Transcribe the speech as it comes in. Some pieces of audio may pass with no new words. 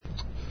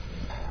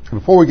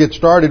Before we get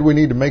started, we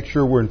need to make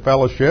sure we're in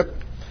fellowship.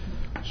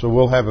 So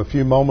we'll have a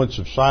few moments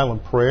of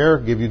silent prayer,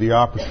 give you the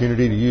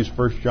opportunity to use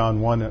 1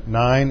 John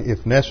 1:9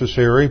 if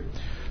necessary.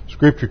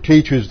 Scripture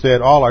teaches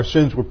that all our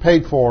sins were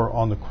paid for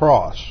on the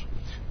cross.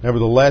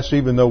 Nevertheless,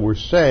 even though we're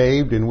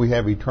saved and we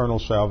have eternal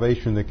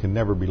salvation that can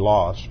never be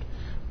lost,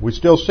 we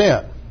still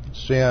sin.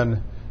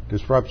 Sin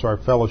disrupts our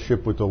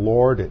fellowship with the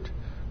Lord. It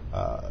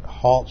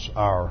halts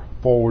our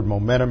forward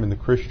momentum in the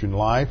Christian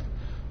life.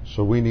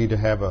 So we need to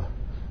have a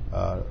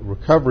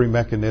recovery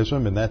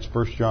mechanism, and that's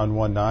 1 John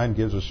 1:9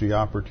 gives us the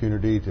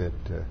opportunity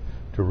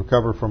to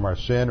recover from our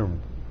sin and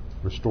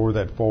restore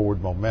that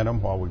forward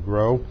momentum while we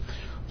grow.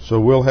 So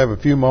we'll have a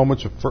few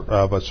moments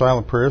of a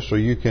silent prayer so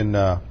you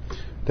can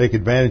take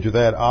advantage of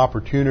that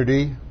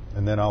opportunity,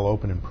 and then I'll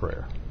open in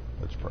prayer.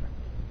 Let's pray.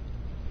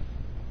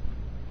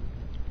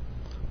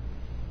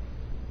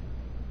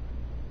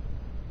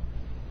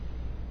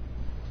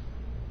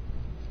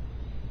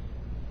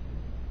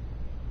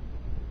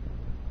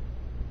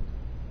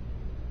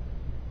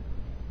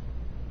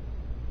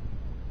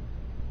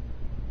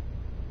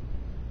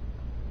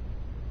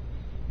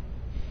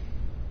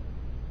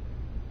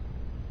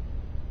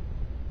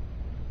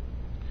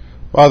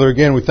 Father,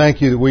 again, we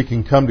thank you that we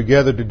can come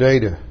together today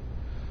to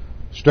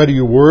study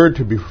your word,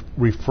 to be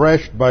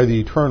refreshed by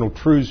the eternal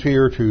truths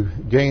here, to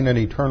gain an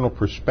eternal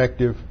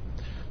perspective,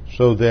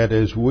 so that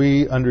as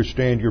we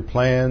understand your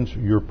plans,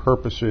 your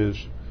purposes,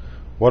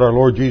 what our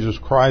Lord Jesus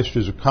Christ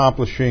is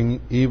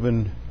accomplishing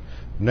even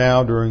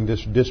now during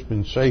this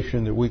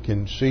dispensation, that we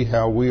can see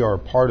how we are a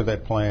part of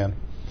that plan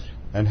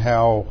and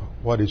how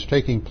what is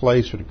taking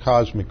place at a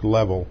cosmic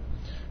level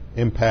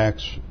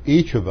impacts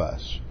each of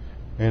us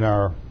in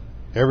our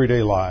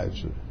everyday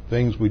lives, the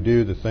things we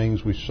do, the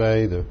things we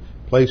say, the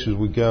places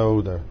we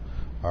go,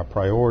 our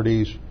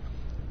priorities.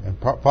 And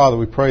Father,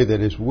 we pray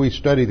that as we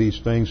study these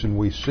things and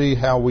we see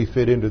how we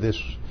fit into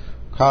this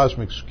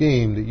cosmic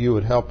scheme, that you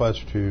would help us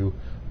to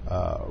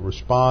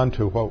respond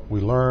to what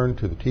we learn,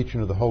 to the teaching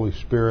of the Holy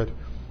Spirit,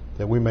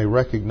 that we may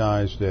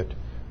recognize that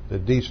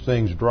these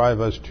things drive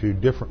us to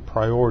different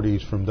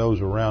priorities from those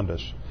around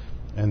us,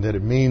 and that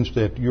it means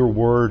that your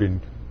word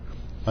and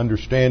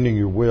understanding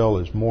your will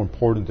is more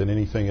important than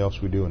anything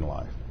else we do in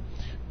life.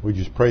 We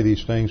just pray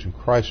these things in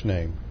Christ's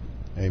name.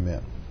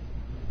 Amen.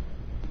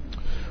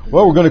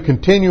 Well, we're going to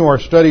continue our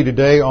study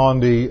today on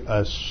the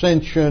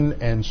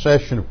ascension and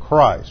session of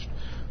Christ.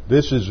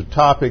 This is a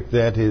topic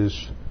that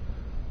is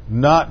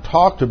not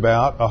talked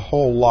about a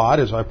whole lot,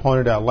 as I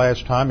pointed out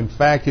last time. In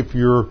fact, if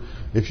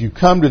you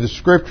come to the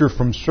Scripture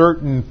from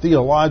certain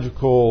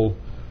theological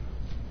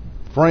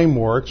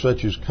frameworks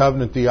such as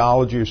covenant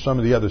theology or some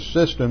of the other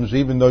systems,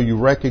 even though you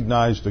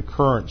recognize the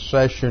current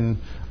session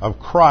of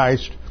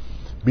Christ,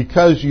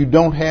 because you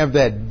don't have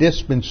that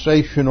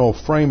dispensational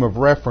frame of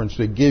reference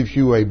that gives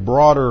you a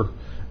broader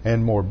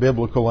and more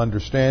biblical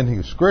understanding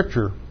of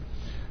Scripture,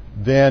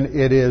 then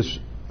it is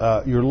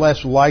you're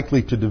less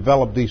likely to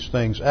develop these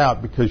things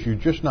out because you're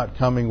just not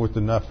coming with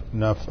enough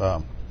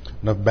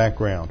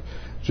background.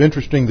 It's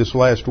interesting. This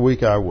last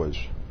week I was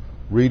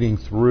reading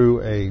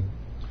through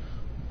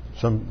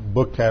some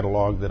book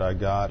catalog that I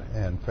got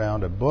and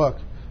found a book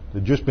that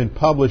had just been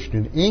published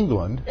in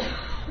England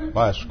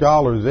by a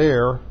scholar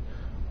there,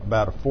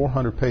 about a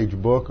 400-page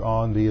book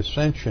on the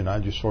Ascension. I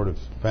just sort of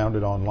found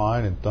it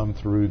online and thumbed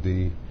through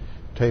the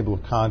table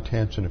of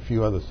contents and a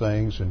few other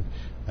things, and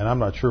I'm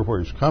not sure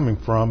where he's coming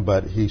from,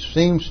 but he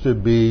seems to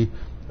be,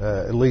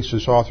 at least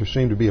this author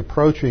seemed to be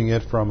approaching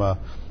it from a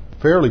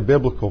fairly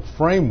biblical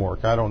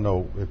framework. I don't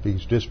know if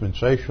he's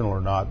dispensational or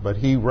not, but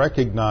he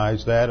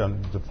recognized that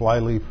on the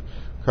flyleaf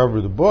cover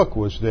of the book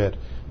was that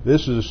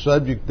this is a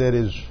subject that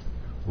is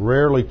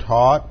rarely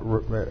taught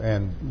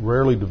and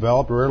rarely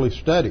developed, rarely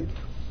studied.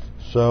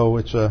 So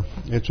it's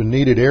a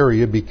needed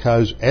area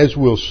because, as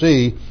we'll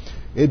see,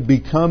 it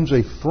becomes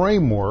a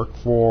framework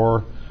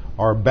for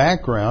our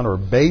background or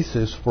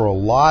basis for a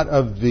lot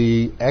of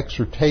the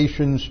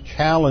exhortations,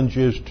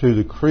 challenges to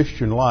the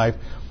Christian life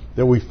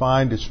that we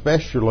find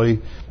especially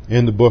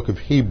in the book of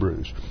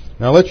Hebrews.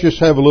 Now let's just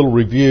have a little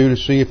review to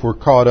see if we're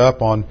caught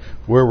up on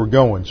where we're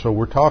going. So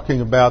we're talking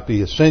about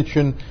the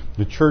ascension,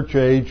 the church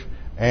age,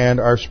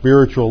 and our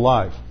spiritual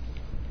life.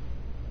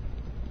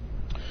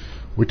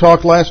 We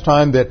talked last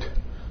time that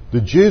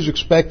the Jews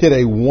expected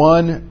a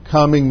one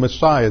coming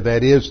Messiah.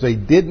 That is, they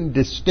didn't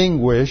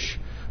distinguish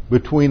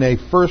between a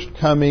first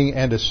coming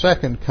and a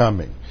second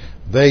coming.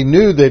 They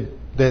knew that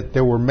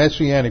there were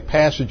messianic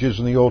passages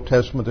in the Old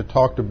Testament that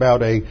talked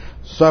about a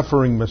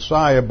suffering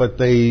Messiah, but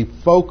they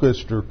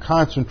focused or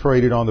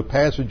concentrated on the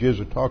passages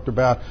that talked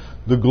about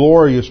the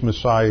glorious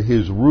Messiah,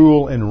 his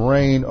rule and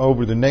reign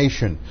over the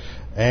nation.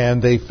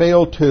 And they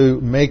failed to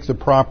make the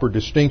proper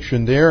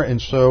distinction there, and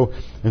so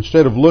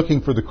instead of looking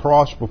for the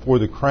cross before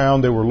the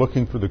crown, they were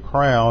looking for the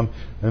crown,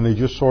 and they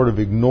just sort of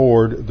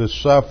ignored the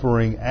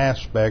suffering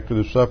aspect or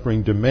the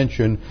suffering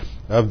dimension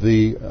of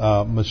the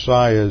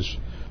Messiah's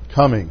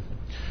coming.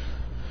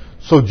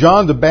 So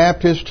John the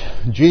Baptist,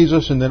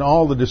 Jesus, and then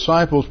all the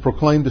disciples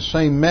proclaimed the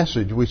same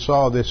message. We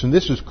saw this, and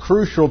this is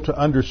crucial to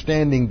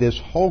understanding this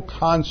whole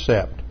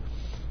concept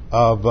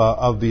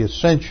of the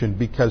ascension,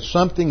 because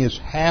something is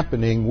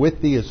happening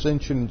with the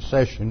ascension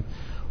session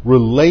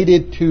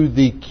related to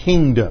the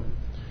kingdom.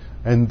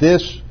 And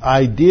this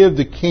idea of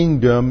the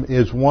kingdom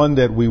is one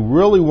that we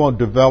really won't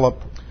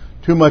develop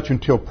too much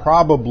until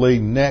probably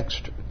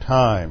next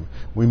time.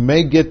 We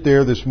may get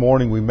there this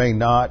morning, we may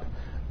not.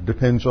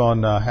 Depends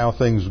on how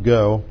things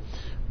go.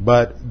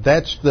 But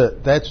that's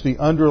the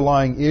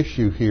underlying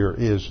issue here,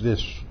 is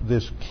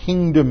this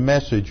kingdom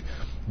message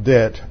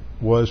that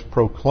was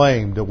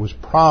proclaimed, that was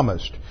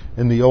promised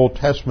in the Old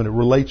Testament. It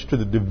relates to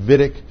the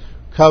Davidic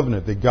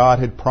covenant that God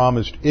had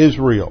promised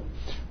Israel,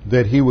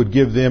 that He would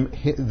give them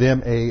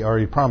or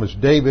He promised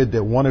David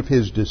that one of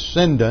his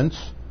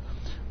descendants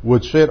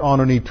would sit on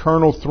an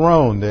eternal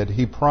throne, that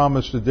He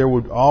promised that there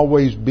would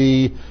always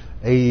be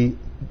a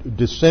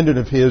descendant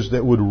of his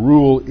that would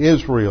rule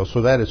Israel.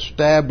 So that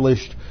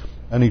established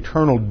an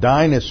eternal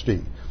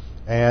dynasty.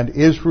 And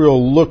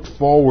Israel looked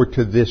forward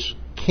to this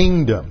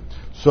kingdom.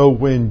 So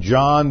when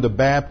John the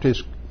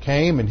Baptist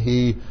came and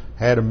he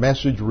had a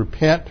message,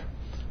 repent,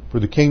 for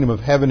the kingdom of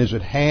heaven is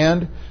at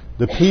hand,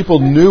 the people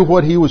knew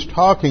what he was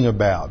talking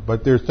about.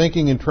 But they're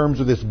thinking in terms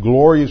of this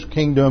glorious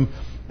kingdom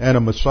and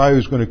a Messiah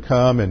who's going to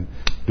come and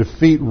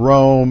defeat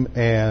Rome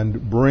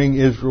and bring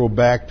Israel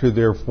back to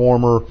their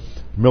former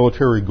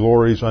military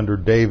glories under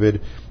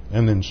David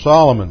and then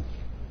Solomon.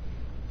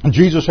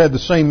 Jesus had the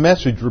same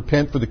message,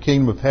 repent for the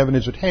kingdom of heaven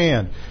is at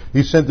hand.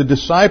 He sent the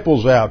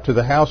disciples out to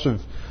the house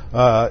of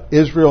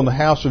Israel and the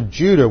house of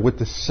Judah with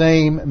the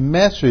same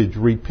message,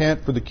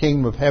 repent for the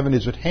kingdom of heaven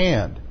is at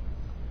hand.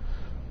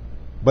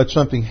 But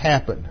something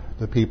happened.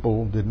 The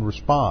people didn't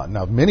respond.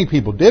 Now, many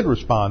people did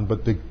respond,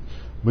 but the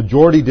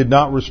majority did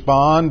not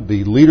respond.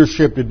 The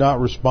leadership did not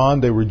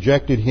respond. They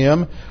rejected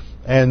Him.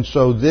 And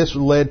so this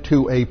led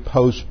to a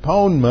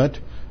postponement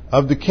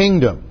of the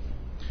kingdom.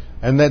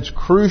 And that's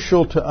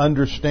crucial to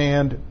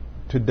understand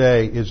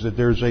today, is that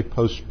there's a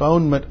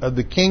postponement of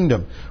the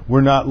kingdom.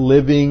 We're not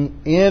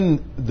living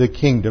in the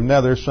kingdom. Now,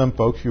 there's some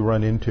folks you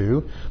run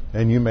into,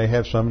 and you may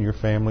have some of your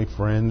family,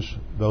 friends,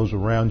 those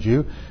around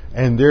you,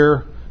 and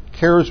they're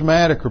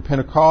charismatic or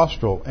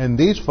Pentecostal, and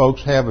these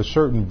folks have a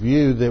certain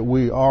view that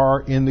we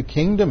are in the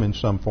kingdom in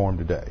some form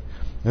today.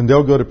 And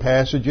they'll go to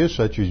passages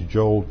such as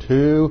Joel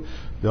 2.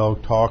 They'll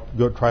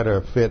try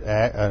to fit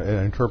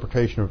an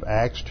interpretation of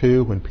Acts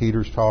 2 when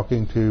Peter's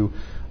talking to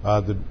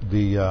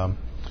the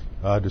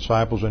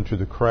disciples and to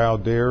the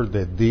crowd there,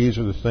 that these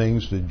are the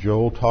things that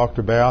Joel talked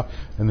about,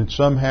 and that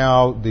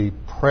somehow the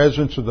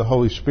presence of the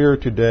Holy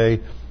Spirit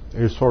today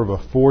is sort of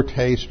a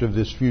foretaste of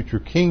this future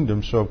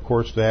kingdom. So, of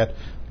course, that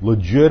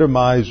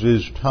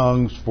legitimizes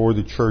tongues for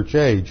the church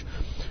age.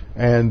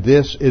 And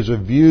this is a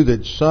view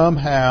that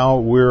somehow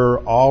we're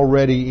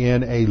already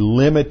in a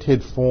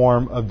limited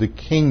form of the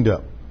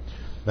kingdom.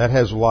 That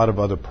has a lot of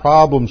other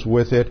problems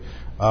with it.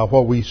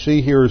 What we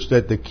see here is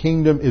that the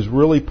kingdom is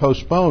really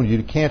postponed.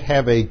 You can't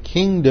have a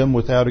kingdom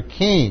without a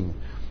king.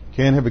 You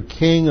can't have a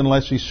king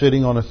unless he's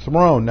sitting on a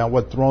throne. Now,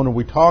 what throne are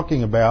we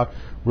talking about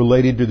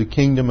related to the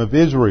kingdom of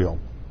Israel?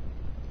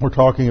 We're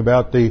talking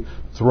about the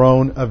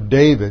throne of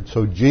David.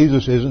 So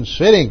Jesus isn't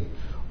sitting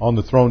on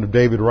the throne of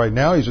David right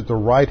now. He's at the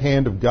right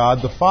hand of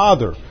God the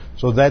Father.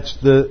 So that's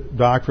the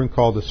doctrine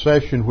called the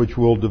session, which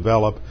we'll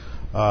develop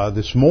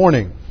this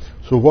morning.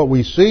 So what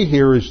we see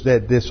here is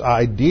that this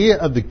idea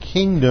of the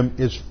kingdom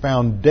is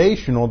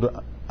foundational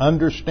to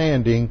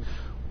understanding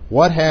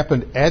what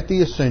happened at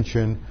the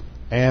ascension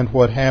and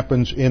what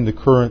happens in the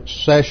current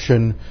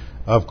session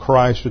of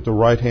Christ at the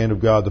right hand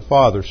of God the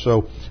Father.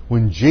 So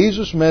when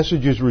Jesus'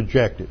 message is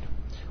rejected,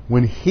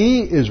 when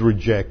He is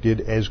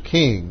rejected as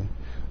king,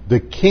 the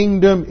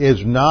kingdom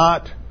is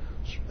not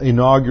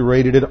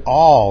inaugurated at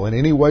all in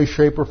any way,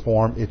 shape, or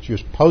form. It's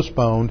just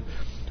postponed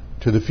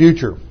to the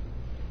future.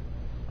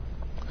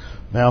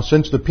 Now,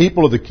 since the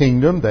people of the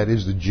kingdom, that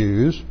is the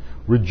Jews,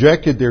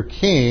 rejected their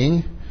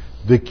king,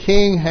 the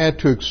king had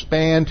to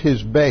expand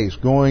his base,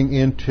 going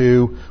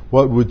into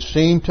what would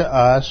seem to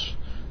us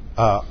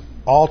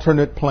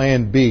alternate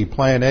plan B.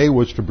 Plan A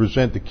was to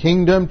present the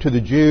kingdom to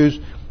the Jews,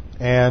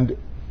 and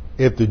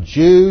if the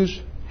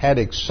Jews had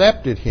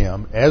accepted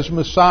Him as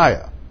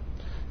Messiah,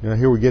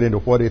 here we get into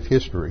what if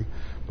history,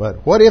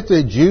 but what if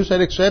the Jews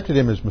had accepted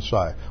Him as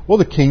Messiah? Well,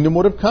 the kingdom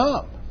would have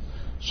come.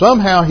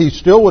 Somehow He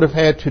still would have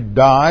had to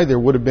die. There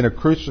would have been a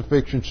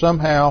crucifixion.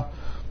 Somehow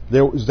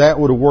that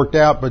would have worked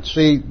out. But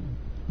see,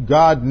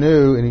 God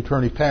knew in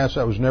eternity past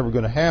that was never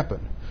going to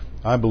happen.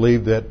 I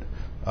believe that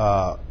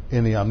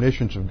in the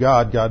omniscience of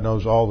God, God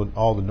knows all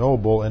the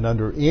knowable, and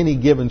under any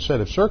given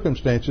set of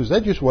circumstances,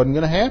 that just wasn't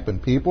going to happen.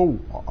 People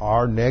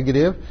are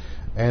negative,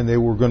 and they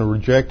were going to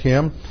reject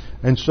Him.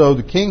 And so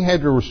the king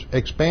had to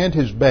expand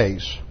his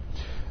base.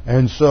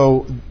 And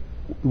so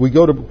we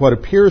go to what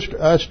appears to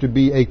us to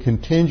be a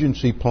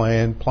contingency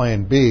plan,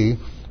 plan B,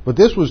 but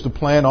this was the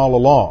plan all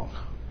along.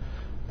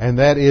 And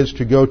that is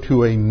to go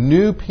to a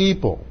new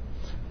people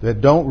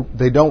that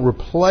don't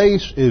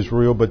replace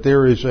Israel, but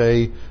there is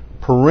a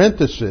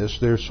parenthesis,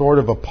 there's sort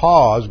of a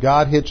pause.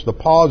 God hits the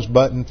pause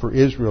button for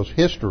Israel's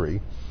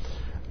history,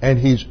 and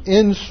He's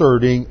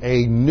inserting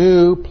a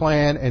new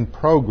plan and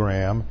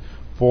program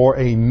for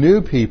a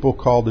new people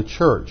called the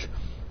church.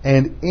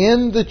 And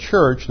in the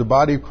church, the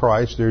body of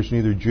Christ, there's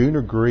neither Jew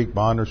nor Greek,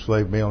 bond or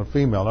slave, male or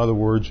female. In other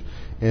words,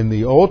 in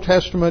the Old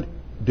Testament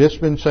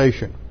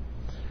dispensation,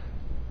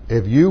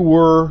 if you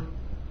were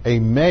a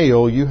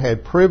male, you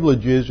had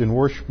privileges in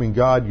worshiping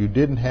God you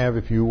didn't have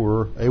if you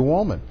were a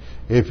woman.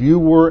 If you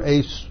were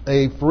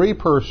a free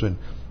person,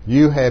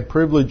 you had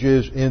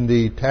privileges in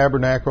the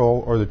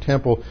tabernacle or the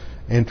temple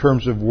in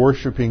terms of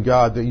worshiping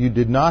God that you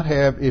did not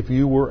have if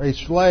you were a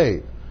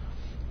slave.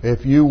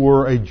 If you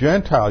were a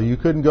Gentile, you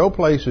couldn't go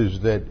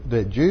places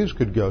that Jews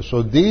could go.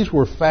 So these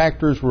were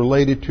factors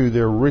related to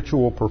their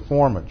ritual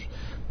performance.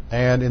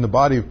 And in the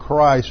body of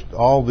Christ,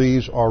 all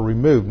these are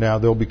removed. Now,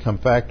 they'll become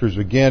factors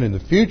again in the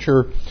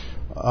future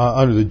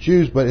under the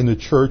Jews, but in the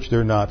church,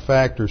 they're not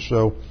factors.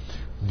 So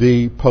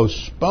the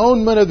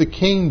postponement of the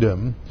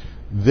kingdom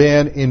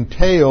then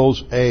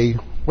entails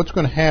what's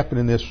going to happen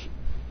in this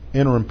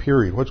interim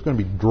period, what's going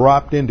to be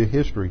dropped into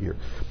history here.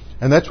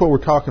 And that's what we're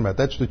talking about.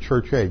 That's the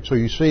church age. So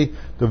you see,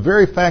 the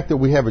very fact that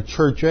we have a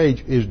church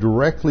age is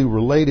directly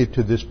related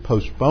to this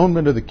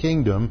postponement of the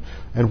kingdom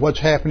and what's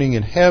happening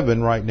in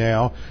heaven right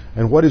now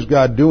and what is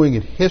God doing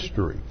in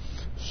history.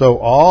 So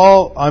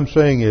all I'm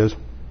saying is,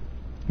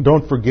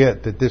 don't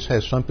forget that this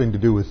has something to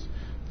do with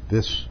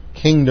this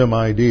kingdom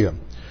idea.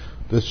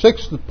 The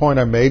sixth point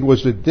I made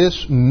was that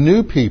this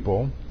new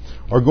people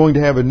are going to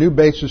have a new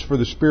basis for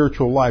the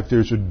spiritual life.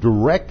 There's a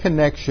direct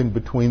connection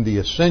between the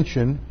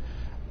ascension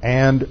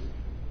and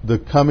the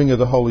coming of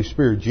the Holy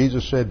Spirit.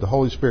 Jesus said the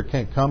Holy Spirit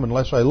can't come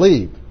unless I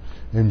leave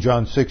in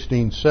John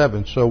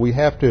 16:7. So we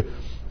have to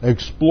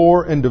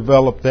explore and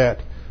develop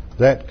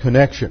that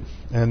connection.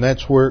 And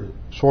that's where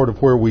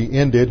we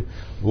ended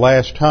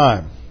last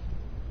time.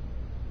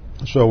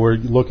 So we're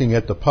looking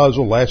at the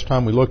puzzle. Last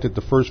time we looked at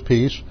the first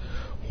piece.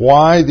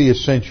 Why the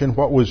ascension?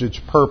 What was its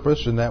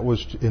purpose? And that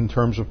was in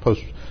terms of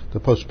the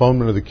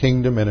postponement of the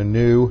kingdom and a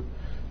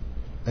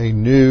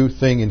new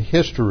thing in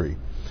history.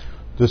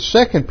 The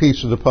second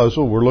piece of the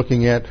puzzle we're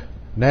looking at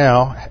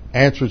now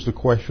answers the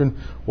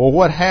question, well,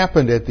 what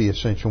happened at the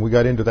ascension? We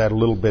got into that a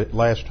little bit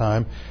last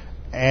time.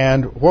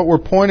 And what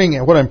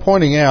I'm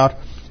pointing out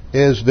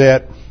is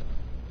that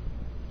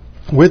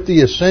with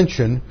the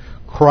ascension,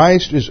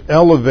 Christ is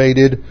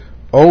elevated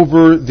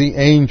over the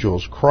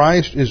angels.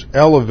 Christ is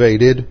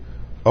elevated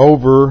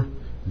over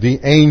the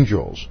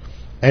angels.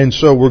 And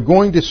so we're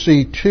going to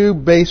see two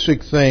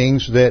basic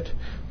things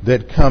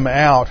that come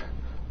out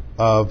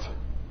of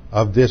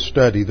this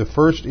study. The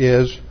first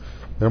is,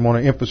 that I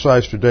want to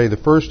emphasize today, the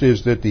first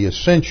is that the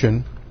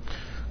ascension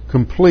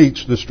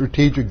completes the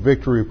strategic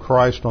victory of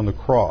Christ on the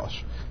cross.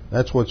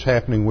 That's what's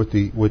happening with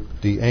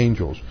the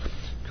angels.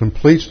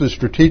 Completes the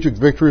strategic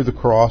victory of the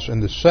cross.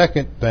 And the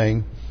second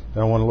thing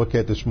that I want to look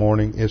at this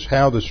morning is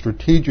how the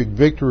strategic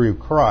victory of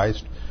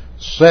Christ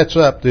sets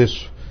up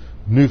this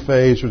new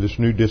phase or this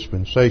new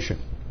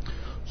dispensation.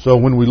 So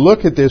when we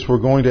look at this, we're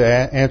going to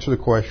answer the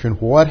question,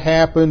 what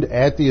happened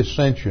at the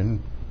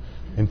ascension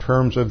in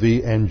terms of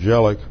the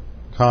angelic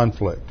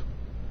conflict?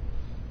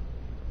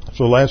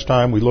 So last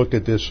time we looked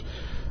at this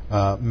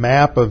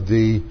map of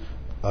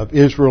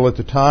Israel at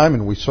the time,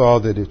 and we saw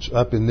that it's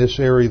up in this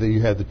area that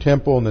you had the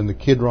temple, and then the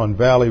Kidron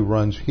Valley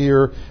runs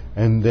here,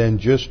 and then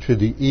just to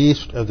the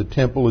east of the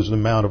temple is the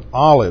Mount of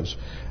Olives.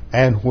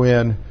 And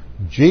when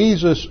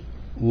Jesus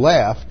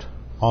left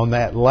on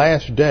that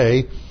last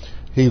day,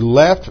 He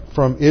left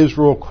from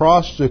Israel,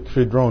 crossed the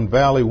Kidron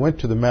Valley,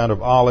 went to the Mount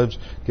of Olives,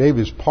 gave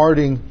His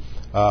parting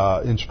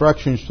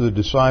instructions to the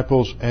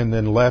disciples, and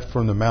then left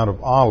from the Mount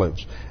of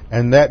Olives.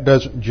 And that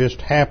doesn't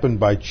just happen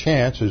by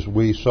chance, as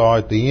we saw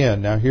at the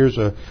end. Now here's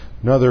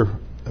another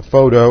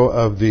photo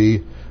of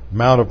the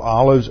Mount of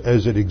Olives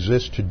as it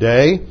exists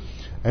today.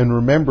 And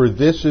remember,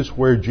 this is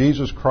where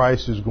Jesus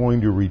Christ is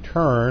going to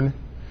return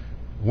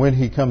when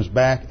He comes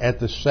back at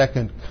the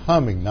second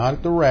coming. Not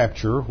at the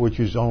rapture, which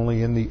is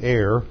only in the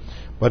air,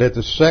 but at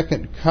the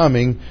second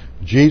coming,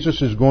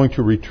 Jesus is going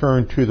to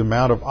return to the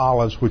Mount of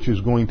Olives, which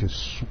is going to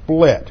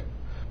split.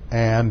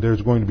 And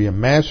there's going to be a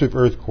massive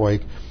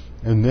earthquake,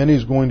 and then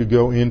He's going to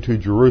go into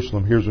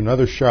Jerusalem. Here's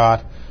another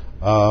shot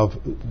of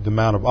the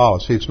Mount of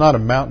Olives. See, it's not a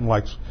mountain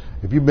like,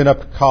 if you've been up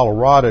to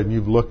Colorado and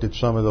you've looked at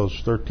some of those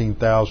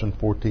 13,000,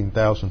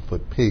 14,000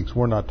 foot peaks,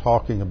 we're not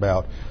talking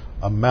about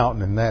a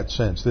mountain in that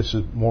sense. This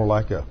is more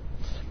like a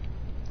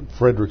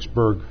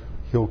Fredericksburg,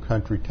 Hill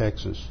Country,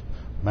 Texas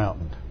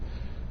mountain.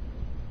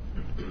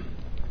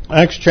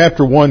 Acts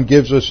chapter 1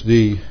 gives us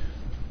the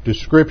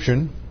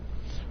description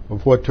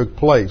of what took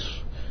place.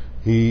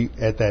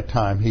 At that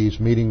time, he's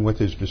meeting with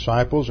his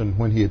disciples, and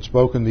when he had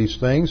spoken these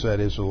things, that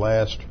is the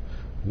last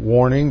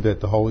warning that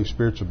the Holy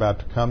Spirit's about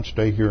to come,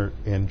 stay here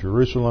in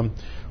Jerusalem.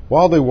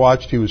 While they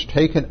watched, he was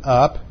taken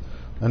up,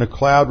 and a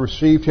cloud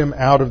received him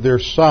out of their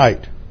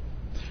sight.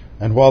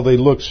 And while they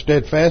looked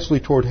steadfastly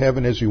toward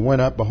heaven as he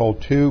went up,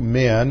 behold, two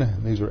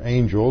men, these are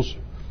angels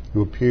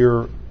who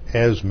appear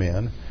as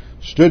men,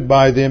 stood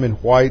by them in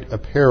white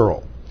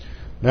apparel.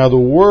 Now the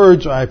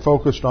words I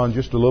focused on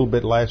just a little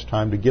bit last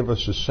time to give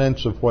us a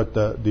sense of what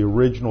the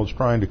original is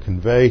trying to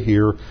convey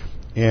here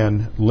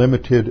in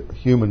limited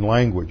human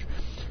language.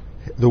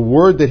 The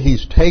word that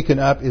he's taken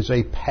up is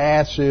a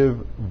passive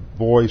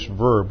voice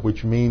verb,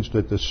 which means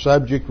that the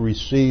subject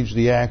receives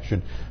the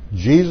action.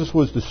 Jesus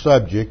was the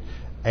subject,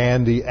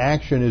 and the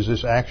action is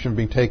this action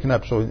being taken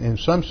up. So in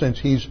some sense,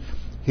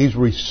 he's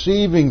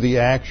receiving the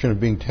action of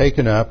being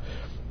taken up,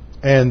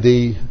 and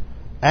the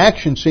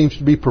action seems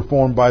to be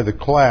performed by the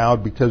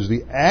cloud, because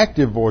the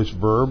active voice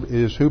verb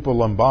is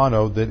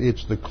hupolambano, that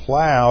it's the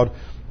cloud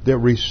that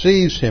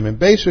receives him. And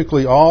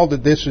basically all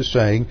that this is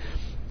saying,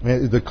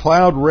 the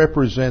cloud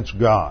represents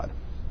God.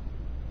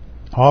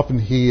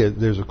 Often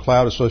there's a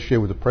cloud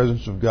associated with the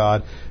presence of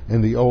God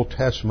in the Old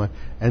Testament,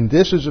 and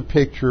this is a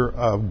picture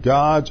of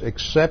God's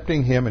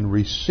accepting him and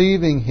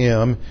receiving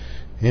him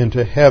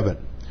into heaven.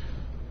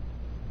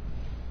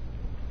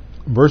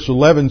 Verse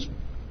 11,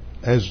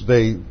 as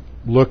they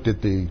looked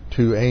at the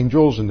two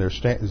angels, and they're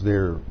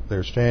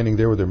standing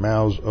there with their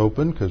mouths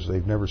open because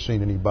they've never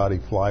seen anybody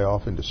fly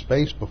off into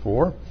space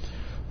before.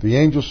 The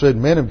angel said,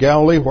 "Men of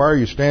Galilee, why are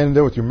you standing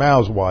there with your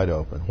mouths wide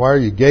open? Why are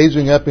you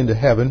gazing up into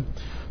heaven?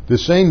 The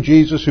same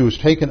Jesus who was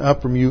taken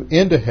up from you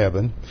into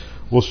heaven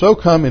will so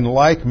come in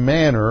like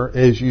manner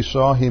as you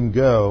saw him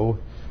go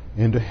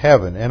into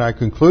heaven." And I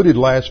concluded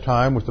last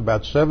time with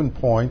about 7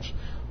 points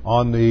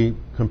on the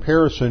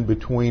comparison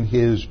between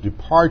his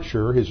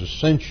departure, his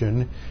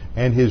ascension,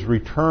 and his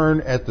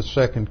return at the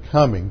second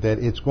coming, that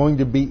it's going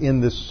to be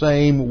in the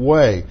same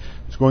way.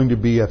 It's going to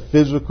be a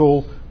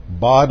physical,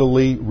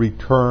 bodily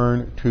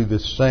return to the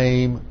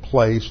same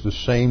place, the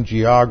same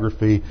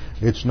geography.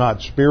 It's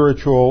not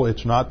spiritual.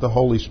 It's not the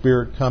Holy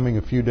Spirit coming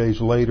a few days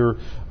later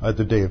at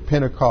the day of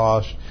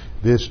Pentecost.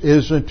 This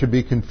isn't to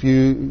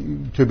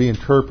be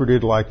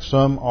interpreted like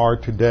some are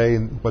today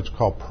in what's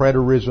called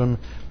preterism.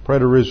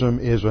 Preterism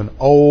is an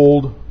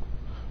old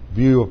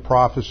view of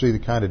prophecy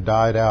that kind of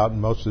died out in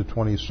most of the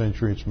 20th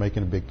century. It's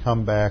making a big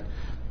comeback,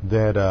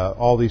 that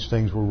all these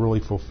things were really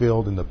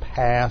fulfilled in the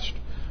past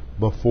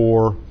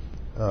before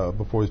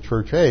the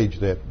church age,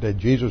 that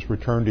Jesus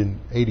returned in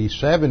AD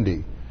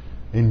 70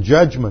 in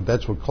judgment.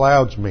 That's what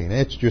clouds mean.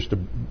 It's just a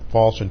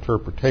false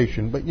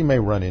interpretation, but you may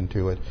run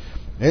into it.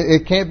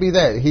 It can't be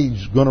that.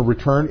 He's going to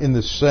return in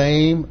the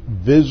same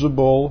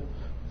visible,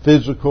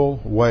 physical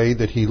way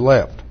that he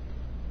left.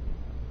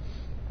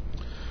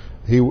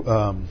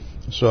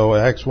 So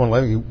Acts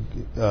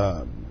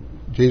 1:11,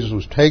 Jesus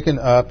was taken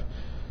up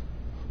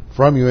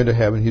from you into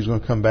heaven. He's going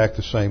to come back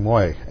the same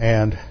way.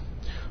 And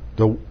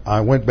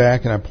I went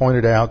back and I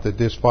pointed out that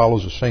this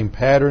follows the same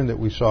pattern that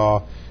we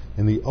saw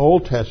in the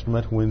Old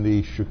Testament when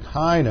the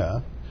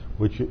Shekinah,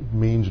 which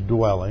means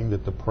dwelling,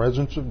 that the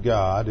presence of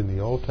God in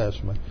the Old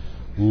Testament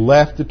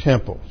left the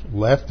temple.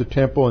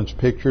 And it's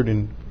pictured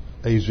in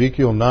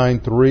Ezekiel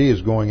 9:3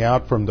 as going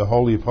out from the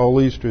Holy of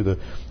Holies to the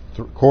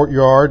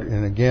courtyard,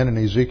 and again in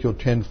Ezekiel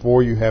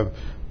 10:4 you have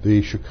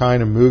the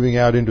Shekinah moving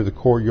out into the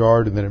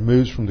courtyard, and then it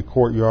moves from the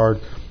courtyard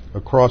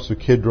across the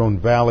Kidron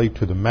Valley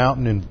to the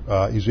mountain in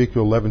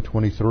Ezekiel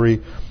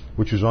 11:23,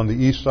 which is on the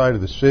east side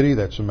of the city.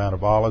 That's the Mount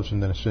of Olives,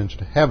 and then ascends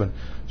to heaven.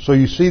 So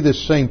you see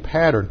this same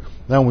pattern.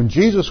 Now when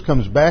Jesus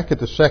comes back at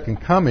the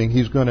second coming,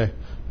 he's going to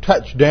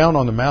touch down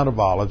on the Mount of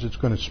Olives. It's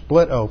going to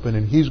split open,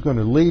 and he's going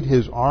to lead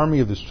his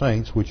army of the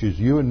saints, which is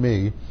you and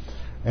me.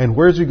 And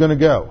where's he going to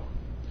go?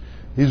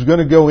 He's going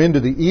to go into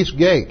the east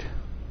gate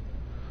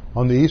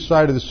on the east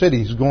side of the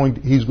city. He's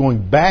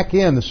going back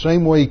in the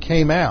same way he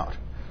came out.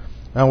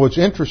 Now what's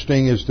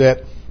interesting is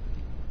that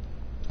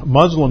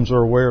Muslims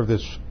are aware of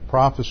this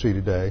prophecy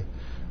today,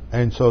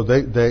 and so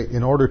they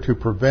in order to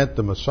prevent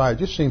the Messiah, it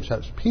just seems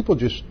that people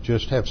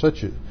just have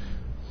such a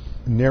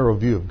narrow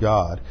view of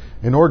God.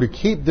 In order to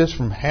keep this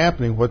from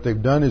happening, what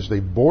they've done is they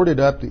boarded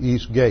up the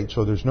east gate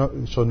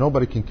so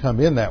nobody can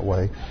come in that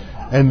way.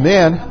 And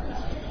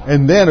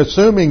then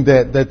assuming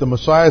that the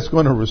Messiah is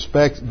going to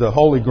respect the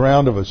holy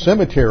ground of a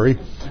cemetery,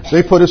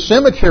 they put a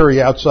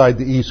cemetery outside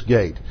the east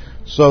gate.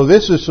 So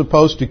this is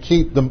supposed to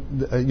keep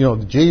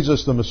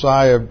Jesus, the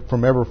Messiah,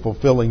 from ever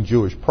fulfilling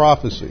Jewish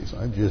prophecies.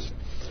 I'm just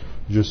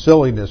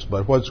silliness,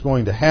 but what's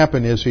going to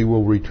happen is he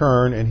will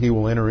return and he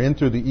will enter in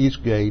through the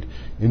east gate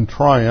in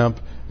triumph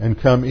and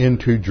come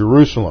into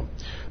Jerusalem.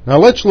 Now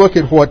let's look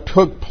at what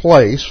took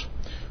place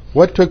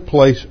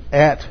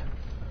at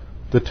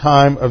the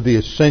time of the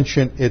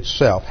ascension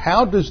itself.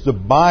 How does the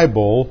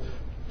Bible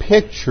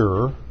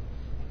picture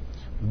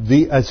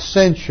the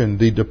ascension,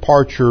 the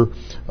departure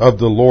of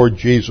the Lord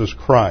Jesus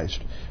Christ?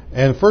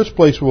 And the first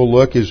place we'll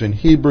look is in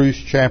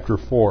Hebrews chapter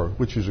 4,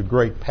 which is a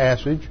great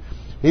passage.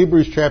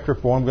 Hebrews chapter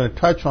 4, I'm going to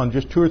touch on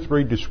just 2 or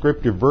 3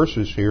 descriptive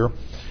verses here.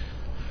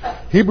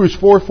 Hebrews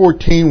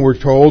 4:14, we're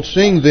told,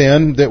 "Seeing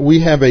then that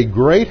we have a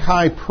great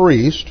high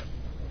priest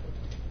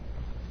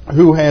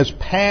who has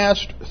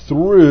passed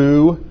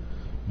through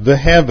the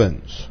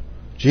heavens,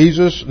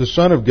 Jesus, the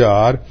Son of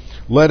God,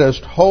 let us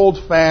hold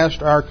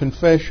fast our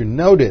confession."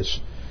 Notice,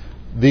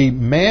 the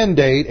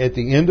mandate at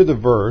the end of the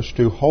verse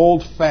to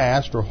hold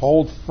fast or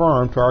hold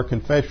firm to our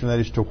confession, that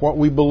is to what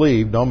we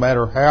believe, no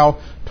matter how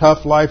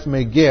tough life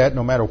may get,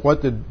 no matter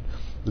what the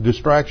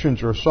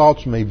distractions or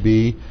assaults may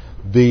be,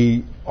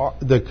 the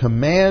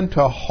command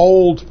to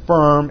hold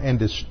firm and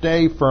to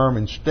stay firm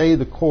and stay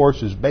the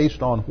course is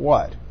based on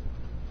what?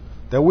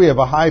 That we have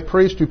a high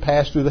priest who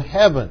passed through the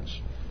heavens.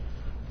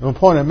 And the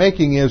point I'm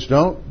making is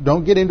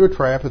don't get into a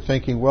trap of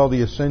thinking, well,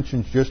 the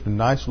ascension's just a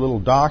nice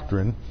little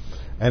doctrine,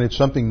 and it's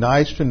something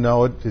nice to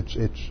know.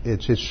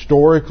 It's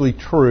historically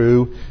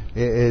true.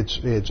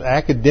 It's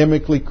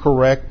academically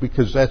correct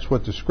because that's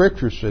what the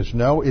Scripture says.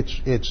 No,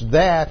 it's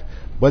that,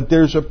 but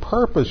there's a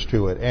purpose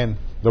to it. And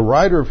the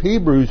writer of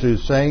Hebrews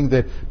is saying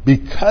that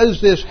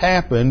because this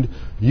happened,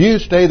 you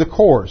stay the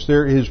course.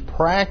 There is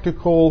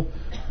practical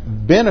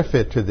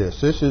benefit to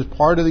this. This is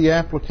part of the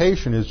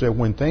application, is that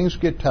when things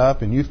get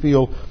tough and you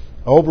feel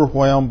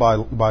overwhelmed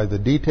by the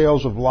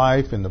details of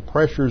life and the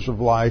pressures of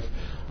life,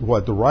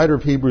 what the writer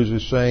of Hebrews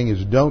is saying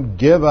is don't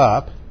give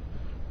up.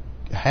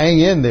 Hang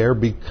in there,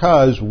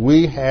 because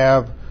we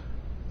have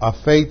a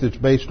faith that's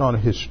based on a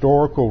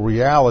historical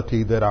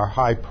reality that our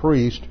high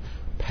priest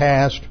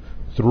passed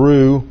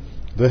through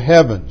the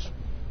heavens.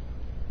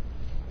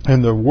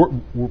 And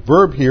the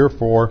verb here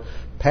for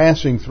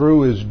passing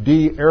through is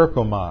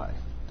dierchomai.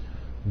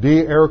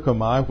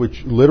 Dierchomai,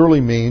 which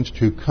literally means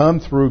to come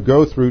through,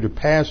 go through, to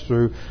pass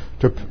through,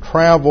 to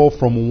travel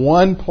from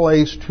one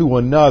place to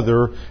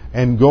another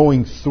and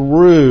going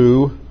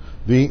through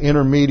the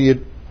intermediate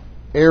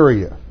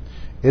area.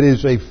 It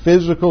is a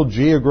physical,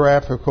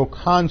 geographical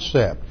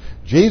concept.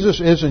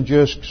 Jesus isn't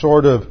just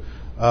sort of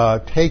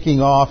taking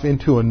off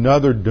into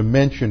another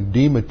dimension,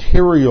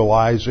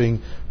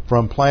 dematerializing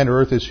from planet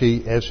Earth as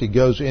he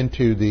goes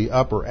into the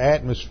upper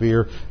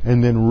atmosphere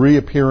and then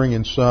reappearing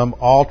in some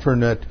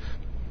alternate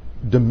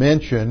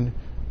dimension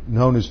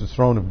known as the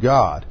throne of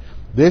God.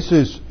 This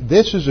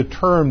is a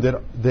term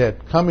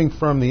that coming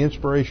from the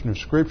inspiration of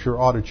Scripture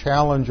ought to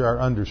challenge our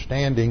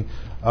understanding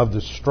of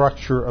the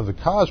structure of the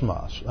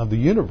cosmos, of the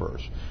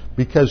universe,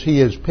 because he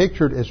is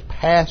pictured as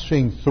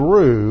passing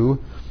through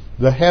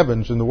the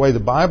heavens. And the way the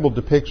Bible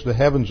depicts the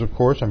heavens, of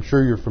course, I'm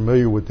sure you're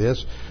familiar with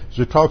this, is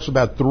it talks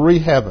about three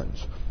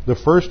heavens. The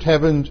first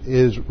heavens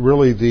is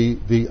really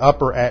the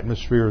upper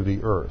atmosphere of the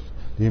earth,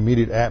 the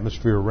immediate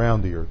atmosphere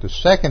around the earth. The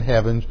second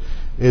heavens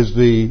is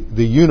the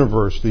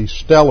universe, the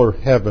stellar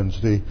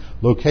heavens, the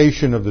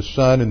location of the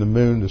sun and the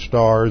moon, the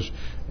stars,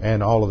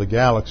 and all of the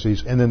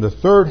galaxies. And then the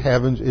third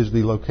heavens is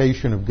the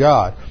location of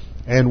God.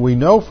 And we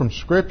know from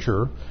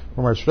Scripture,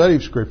 from our study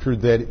of Scripture,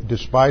 that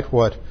despite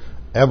what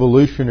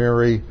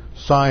evolutionary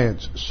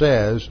science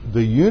says,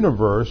 the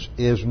universe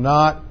is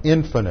not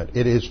infinite.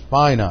 It is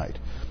finite.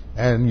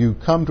 And you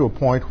come to a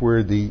point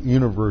where the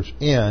universe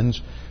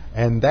ends,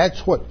 and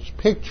that's what's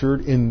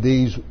pictured in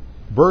these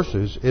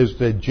verses, is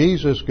that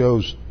Jesus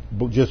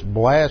just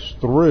blasts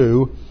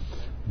through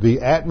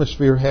the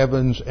atmosphere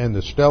heavens and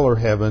the stellar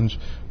heavens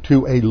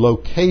to a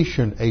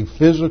location, a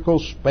physical,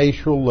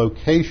 spatial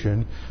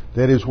location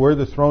that is where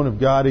the throne of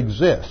God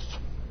exists.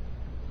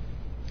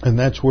 And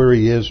that's where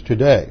he is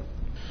today.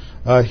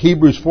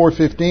 Hebrews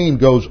 4:15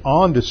 goes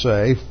on to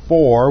say,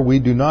 "For we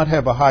do not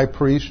have a high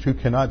priest who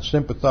cannot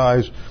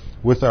sympathize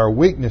with our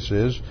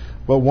weaknesses,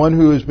 but one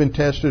who has been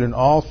tested in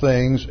all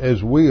things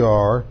as we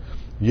are,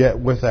 yet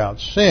without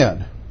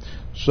sin."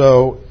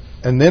 So,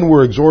 and then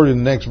we're exhorted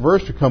in the next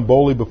verse to come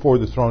boldly before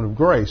the throne of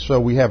grace.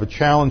 So we have a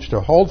challenge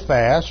to hold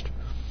fast.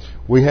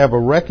 We have a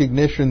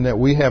recognition that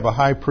we have a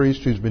high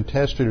priest who's been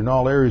tested in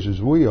all areas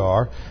as we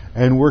are,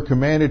 and we're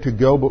commanded to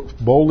go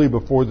boldly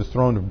before the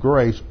throne of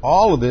grace.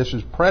 All of this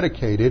is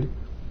predicated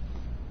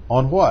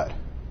on what?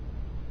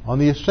 On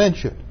the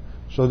ascension.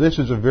 So this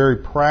is a very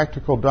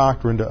practical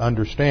doctrine to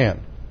understand.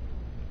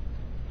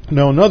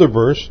 Now, another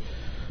verse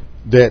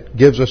that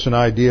gives us an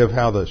idea of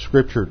how the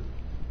Scripture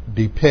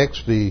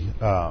depicts the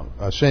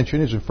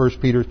ascension is in 1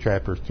 Peter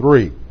chapter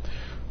 3.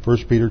 1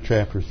 Peter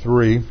chapter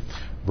 3,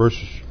 verse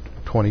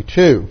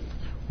 22,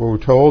 where we're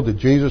told that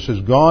Jesus has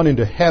gone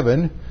into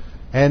heaven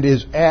and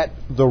is at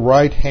the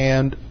right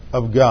hand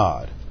of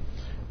God.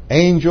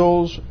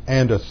 Angels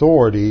and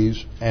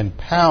authorities and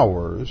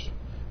powers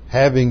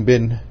having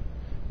been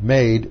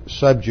made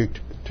subject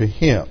to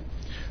him.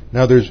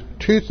 Now there's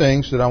two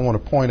things that I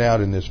want to point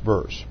out in this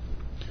verse.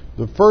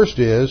 The first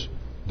is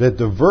that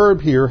the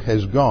verb here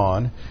has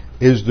gone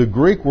is the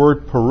Greek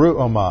word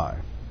peruomai.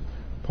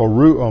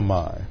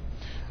 Peruomai.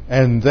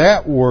 And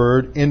that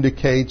word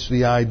indicates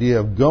the idea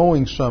of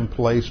going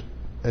someplace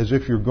as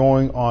if you're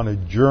going on a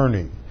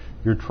journey.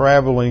 You're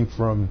traveling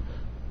from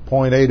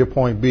point A to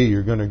point B.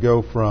 You're going to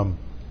go from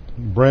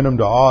Brenham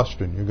to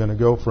Austin. You're going to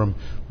go from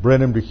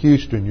Brenham to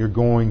Houston.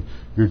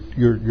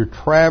 You're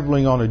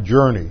traveling on a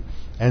journey.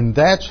 And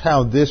that's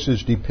how this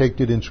is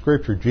depicted in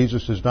Scripture.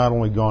 Jesus has not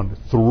only gone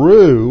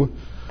through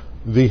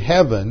the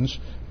heavens,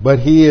 but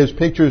he is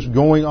pictured as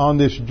going on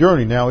this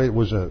journey. Now, it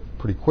was a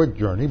pretty quick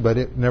journey,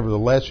 but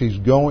nevertheless, he's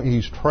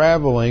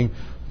traveling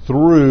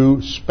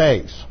through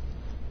space.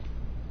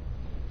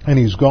 And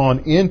he's gone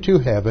into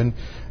heaven,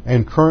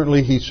 and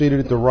currently He's seated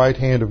at the right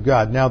hand of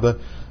God. Now,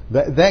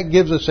 that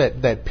gives us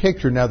that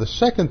picture. Now, the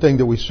second thing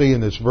that we see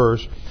in this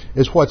verse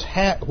is what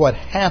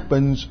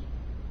happens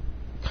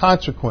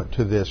consequent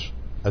to this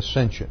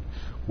ascension.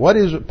 What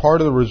is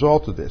part of the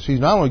result of this? He's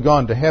not only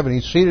gone to heaven,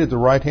 He's seated at the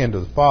right hand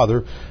of the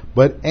Father,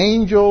 but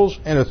angels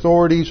and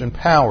authorities and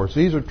powers.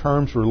 These are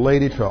terms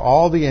related to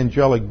all the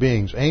angelic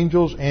beings,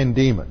 angels and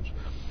demons.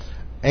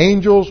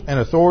 Angels and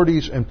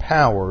authorities and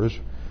powers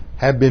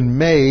have been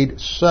made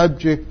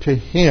subject to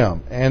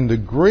Him. And the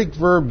Greek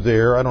verb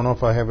there, I don't know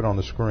if I have it on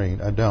the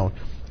screen, I don't,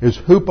 is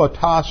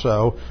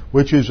hupotasso,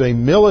 which is a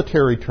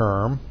military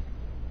term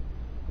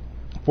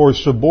for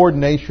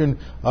subordination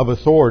of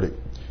authority.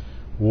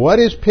 What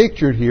is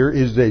pictured here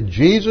is that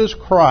Jesus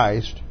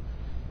Christ,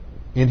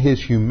 in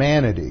His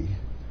humanity,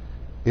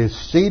 is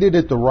seated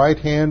at the right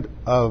hand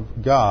of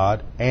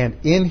God, and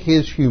in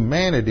His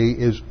humanity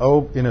is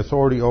in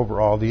authority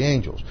over all the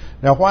angels.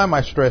 Now, why am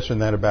I stressing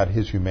that about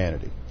His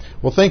humanity?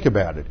 Well, think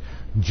about it.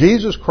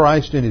 Jesus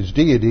Christ in His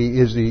deity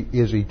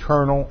is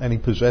eternal, and He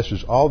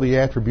possesses all the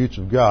attributes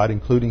of God,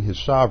 including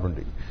His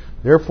sovereignty.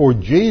 Therefore,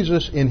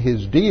 Jesus in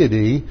His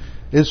deity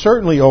is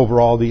certainly over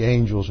all the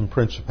angels and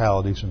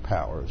principalities and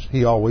powers.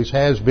 He always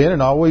has been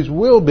and always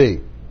will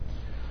be.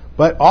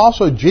 But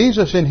also,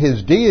 Jesus in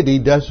His deity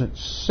doesn't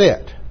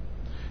sit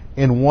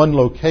in one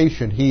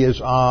location. He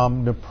is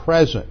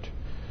omnipresent.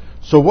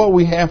 So what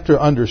we have to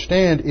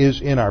understand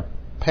is in our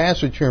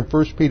passage here in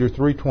 1 Peter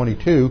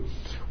 3:22,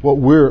 what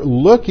we're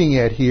looking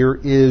at here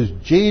is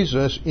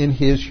Jesus in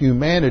His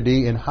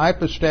humanity in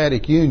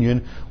hypostatic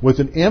union, with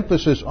an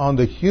emphasis on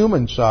the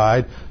human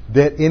side,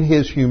 that in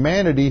His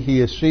humanity He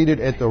is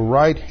seated at the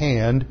right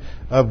hand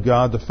of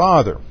God the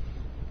Father.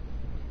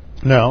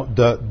 Now,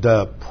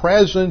 the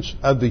presence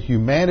of the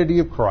humanity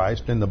of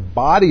Christ and the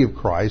body of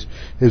Christ,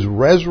 His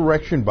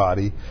resurrection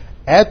body,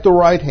 at the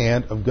right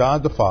hand of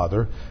God the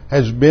Father,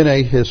 has been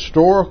a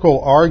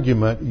historical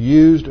argument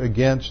used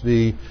against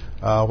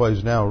what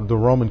is now the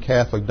Roman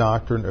Catholic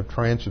doctrine of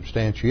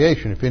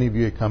transubstantiation. If any of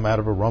you come out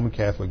of a Roman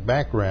Catholic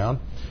background,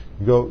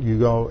 you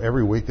go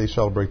every week. They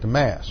celebrate the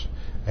Mass,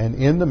 and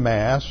in the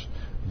Mass,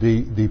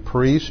 the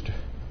priest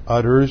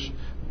utters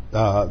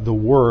the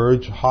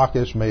words "Hoc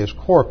est meus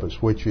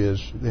corpus," which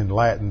is in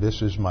Latin,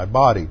 "This is my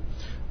body."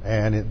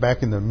 And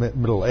back in the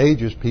Middle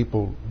Ages,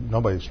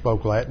 nobody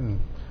spoke Latin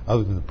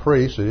other than the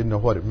priests. They didn't know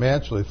what it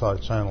meant, so they thought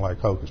it sounded like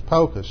hocus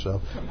pocus.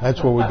 So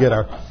that's where we get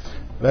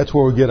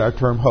our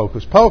term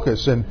hocus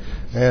pocus. And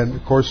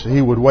of course,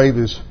 he would wave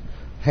his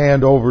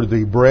hand over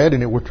the bread,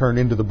 and it would turn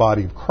into the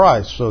body of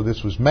Christ. So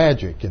this was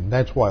magic, and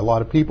that's why a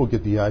lot of people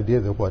get the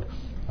idea that what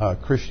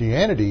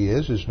Christianity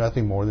is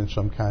nothing more than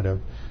some kind of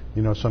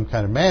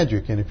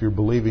magic. And if you're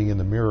believing in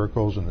the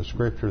miracles and the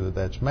Scripture,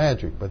 that's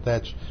magic. But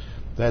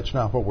that's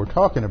not what we're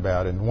talking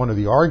about. And one of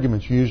the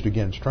arguments used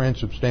against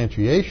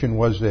transubstantiation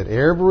was that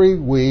every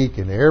week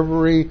in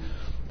every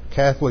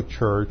Catholic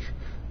church,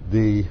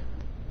 the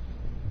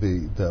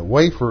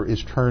wafer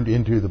is turned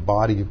into the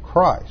body of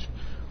Christ.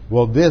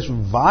 Well, this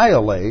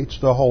violates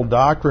the whole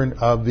doctrine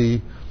of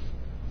the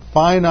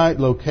finite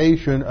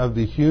location of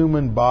the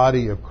human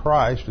body of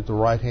Christ at the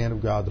right hand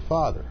of God the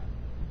Father.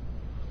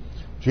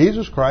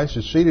 Jesus Christ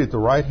is seated at the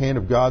right hand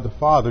of God the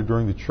Father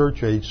during the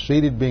church age,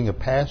 seated being a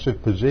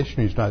passive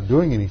position. He's not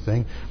doing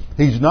anything.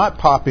 He's not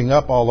popping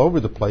up all over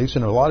the place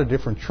in a lot of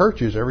different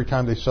churches every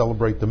time they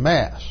celebrate the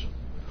Mass.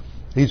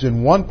 He's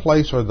in one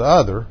place or the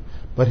other,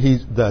 but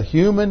He's the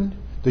human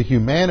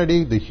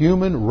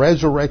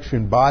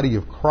resurrection body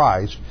of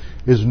Christ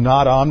is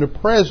not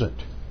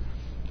omnipresent.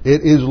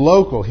 It is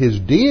local.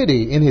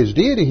 In His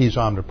deity, He's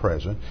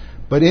omnipresent.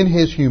 But in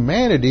His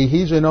humanity,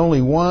 He's in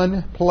only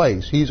one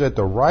place. He's at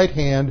the right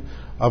hand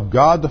of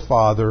God the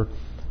Father,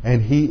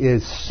 and He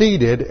is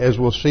seated, as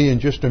we'll see in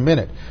just a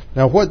minute.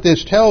 Now, what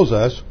this tells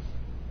us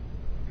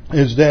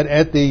is that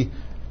at the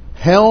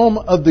helm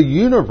of the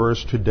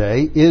universe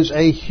today is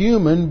a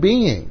human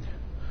being,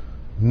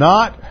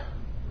 not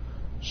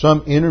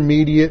some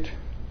intermediate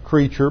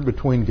creature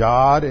between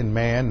God and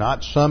man,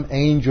 not some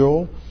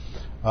angel,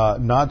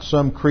 not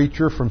some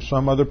creature from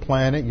some other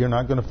planet. You're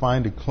not going to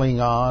find a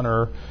Klingon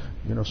or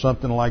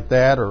something like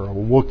that, or a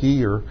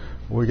Wookiee, or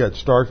we got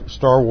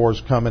Star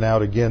Wars coming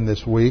out again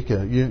this week.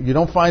 You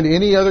don't find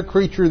any other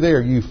creature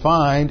there. You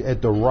find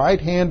at the right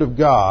hand of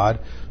God,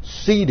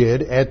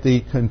 seated at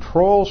the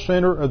control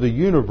center of the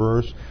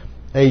universe,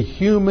 a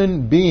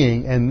human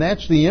being, and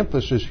that's the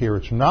emphasis here.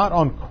 It's not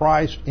on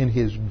Christ in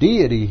His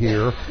deity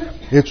here.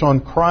 It's on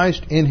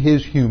Christ in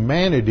His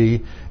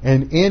humanity,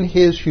 and in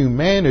His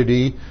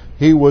humanity,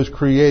 He was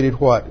created,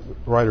 what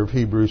writer of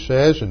Hebrews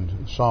says, and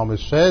the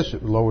psalmist says,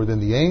 lower than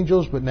the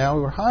angels, but now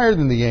we're higher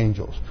than the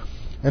angels.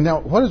 And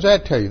now, what does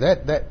that tell you?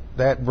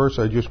 That verse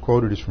I just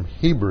quoted is from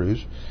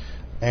Hebrews,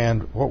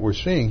 and what we're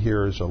seeing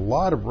here is a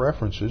lot of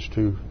references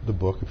to the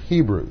book of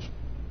Hebrews.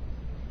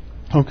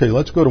 Okay,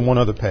 let's go to one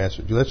other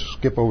passage. Let's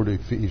skip over to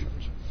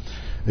Ephesians.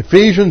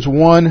 Ephesians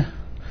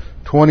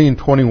 1:20 and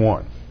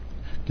 21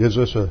 gives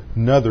us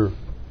another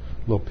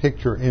little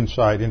picture,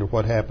 insight into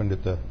what happened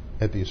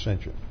at the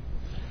ascension.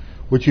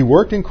 which He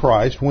worked in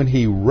Christ when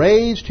He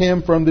raised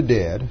Him from the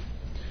dead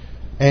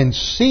and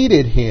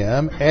seated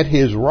Him at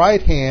His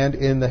right hand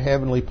in the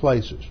heavenly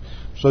places.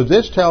 So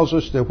this tells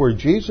us that where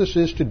Jesus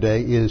is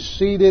today is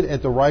seated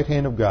at the right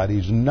hand of God.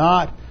 He's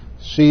not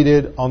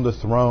seated on the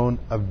throne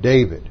of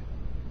David.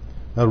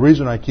 Now, the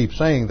reason I keep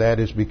saying that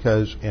is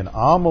because in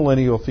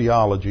amillennial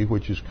theology,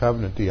 which is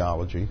covenant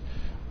theology,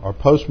 or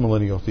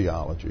postmillennial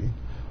theology,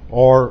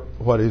 or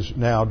what is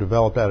now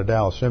developed out of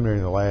Dallas Seminary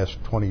in the last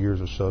 20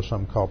 years or so,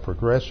 something called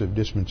progressive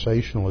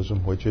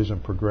dispensationalism, which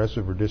isn't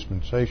progressive or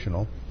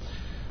dispensational,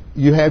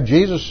 you have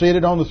Jesus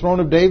seated on the throne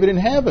of David in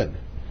heaven.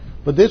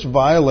 But this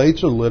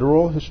violates a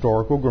literal,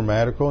 historical,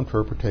 grammatical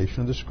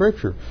interpretation of the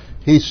Scripture.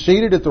 He's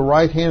seated at the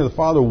right hand of the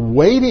Father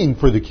waiting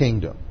for the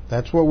kingdom.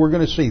 That's what we're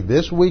going to see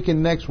this week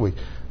and next week.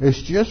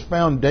 It's just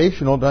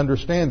foundational to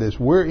understand this.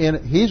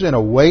 He's in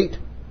a wait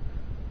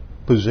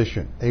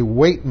position, a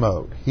wait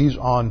mode.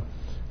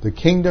 The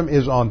kingdom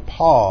is on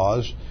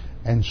pause,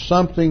 and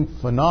something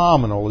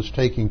phenomenal is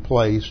taking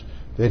place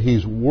that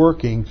He's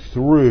working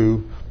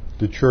through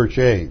the church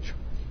age.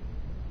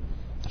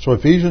 So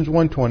Ephesians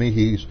 1:20,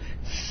 He's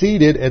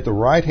seated at the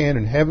right hand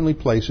in heavenly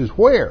places.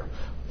 Where?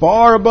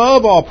 Far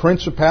above all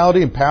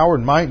principality and power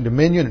and might and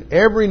dominion and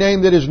every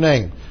name that is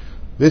named.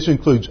 This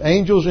includes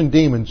angels and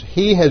demons.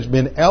 He has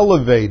been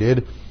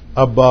elevated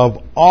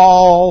above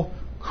all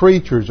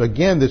creatures.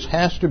 Again, this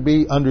has to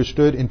be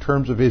understood in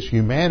terms of His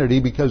humanity,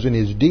 because in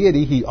His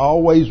deity He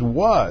always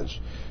was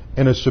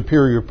in a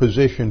superior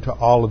position to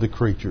all of the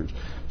creatures.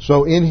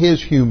 So in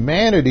His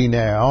humanity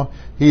now,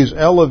 He is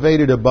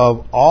elevated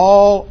above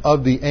all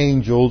of the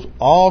angels,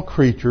 all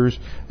creatures,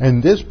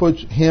 and this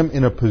puts Him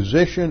in a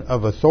position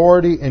of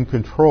authority and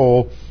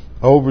control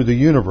over the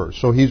universe.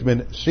 So He's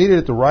been seated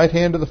at the right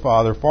hand of the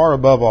Father, far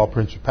above all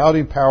principality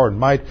and power and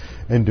might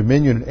and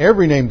dominion and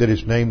every name that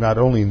is named, not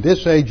only in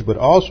this age, but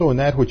also in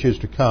that which is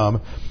to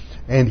come.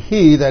 And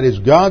He, that is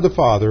God the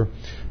Father,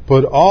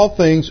 put all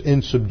things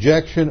in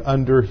subjection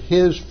under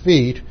His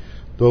feet,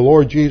 the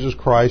Lord Jesus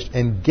Christ,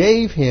 and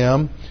gave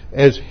Him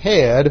as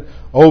head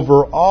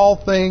over all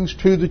things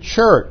to the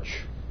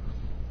church.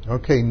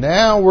 Okay,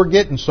 now we're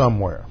getting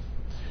somewhere.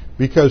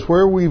 Because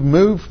where we've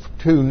moved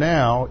to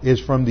now is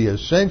from the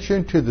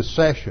ascension to the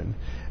session,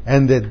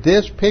 and that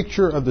this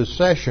picture of the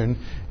session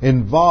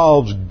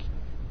involves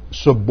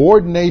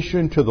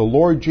subordination to the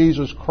Lord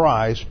Jesus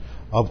Christ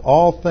of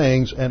all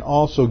things, and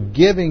also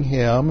giving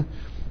Him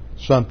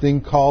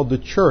something called the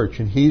church.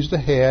 And He's the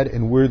head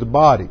and we're the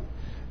body.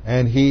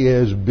 And He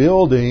is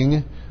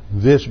building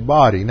this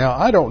body. Now,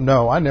 I don't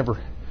know. I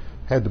never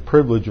had the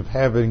privilege of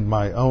having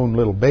my own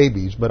little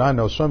babies, but I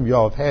know some of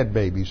y'all have had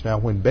babies. Now,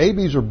 when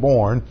babies are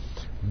born,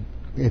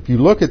 if you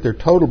look at their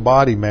total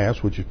body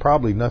mass, which is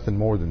probably nothing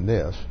more than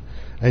this,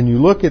 and you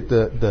look at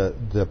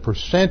the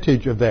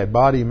percentage of that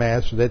body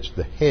mass that's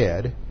the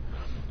head,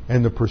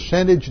 and the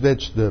percentage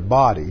that's the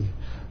body,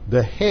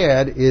 the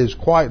head is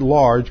quite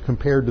large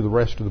compared to the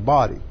rest of the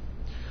body.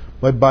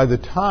 But by the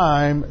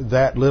time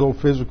that little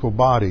physical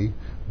body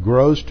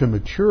grows to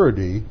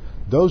maturity,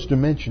 those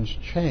dimensions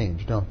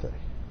change, don't they?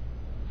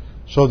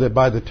 So that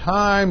by the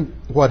time,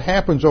 what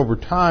happens over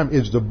time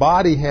is the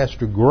body has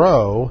to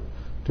grow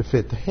to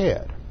fit the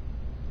head.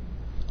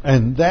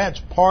 And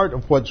that's part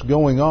of what's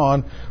going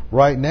on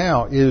right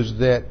now, is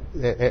that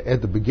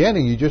at the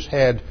beginning you just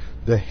had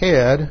the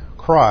head,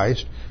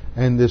 Christ,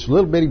 and this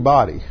little bitty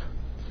body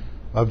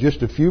of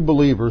just a few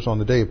believers on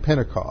the day of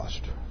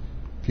Pentecost.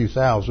 A few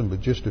thousand,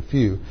 but just a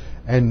few.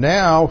 And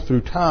now,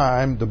 through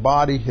time, the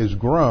body has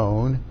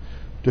grown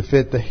to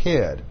fit the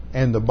head.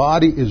 And the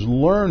body is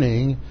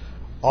learning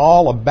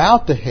all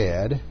about the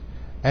head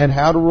and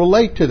how to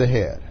relate to the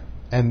head.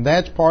 And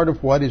that's part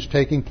of what is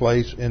taking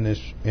place in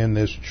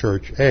this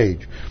church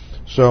age.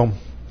 So,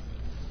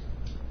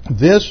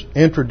 this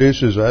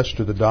introduces us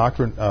to the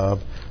doctrine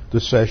of the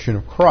session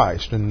of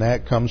Christ. And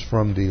that comes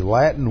from the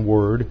Latin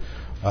word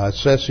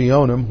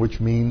sessionum, which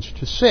means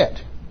to sit.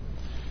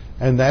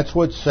 And that's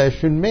what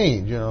session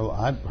means. You know,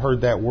 I've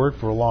heard that word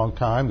for a long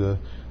time,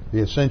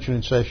 the ascension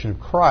and session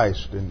of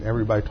Christ. And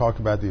everybody talked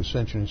about the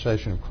ascension and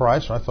session of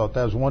Christ, and I thought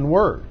that was one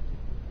word.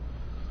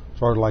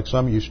 Sort of like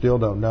some of you still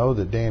don't know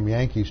that damn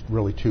Yankee's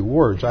really two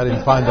words. I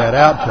didn't find that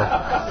out till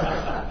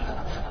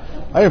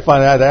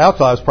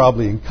I was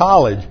probably in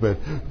college.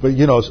 But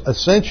you know,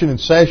 ascension and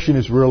session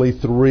is really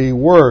three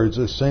words: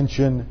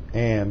 ascension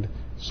and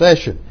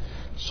session.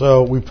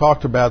 So we've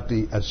talked about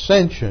the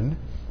ascension,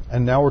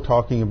 and now we're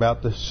talking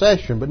about the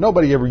session. But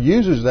nobody ever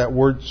uses that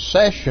word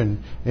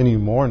session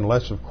anymore,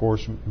 unless, of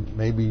course,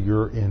 maybe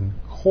you're in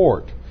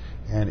court.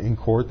 And in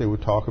court they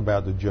would talk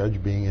about the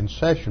judge being in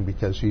session,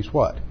 because he's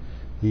what?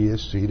 He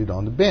is seated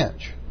on the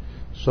bench.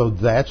 So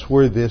that's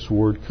where this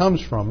word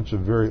comes from. It's a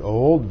very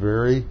old,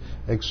 very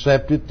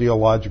accepted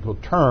theological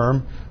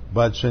term,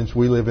 but since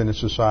we live in a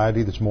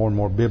society that's more and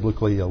more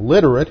biblically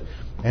illiterate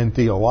and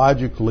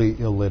theologically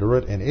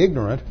illiterate and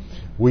ignorant,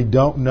 we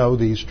don't know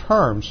these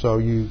terms, so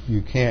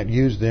you can't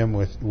use them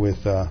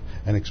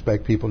and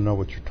expect people to know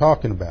what you're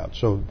talking about.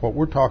 So what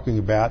we're talking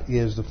about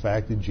is the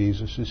fact that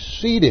Jesus is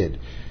seated.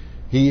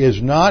 He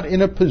is not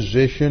in a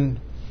position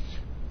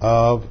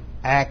of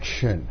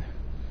action.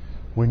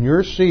 When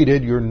you're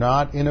seated, you're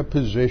not in a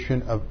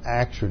position of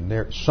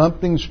action.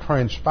 Something's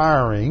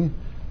transpiring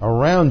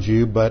around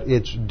you, but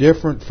it's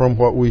different from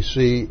what we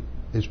see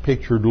is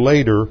pictured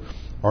later,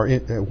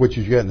 which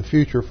is yet in the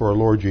future for our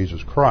Lord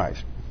Jesus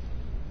Christ.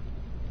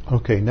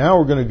 Okay, now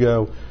we're going to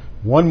go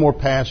one more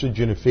passage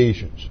in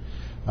Ephesians.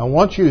 I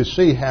want you to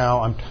see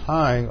how I'm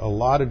tying a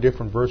lot of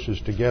different verses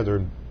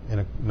together.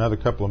 In another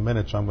couple of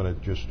minutes,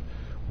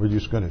 we're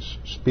just going to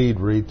speed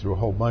read through a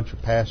whole bunch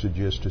of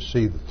passages to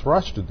see the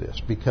thrust of this,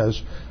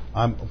 because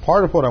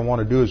part of what I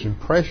want to do is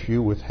impress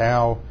you with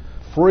how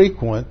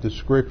frequent the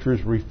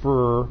Scriptures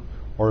refer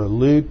or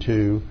allude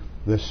to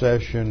the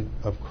session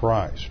of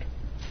Christ.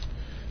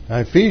 Now,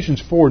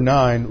 Ephesians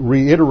 4:9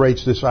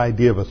 reiterates this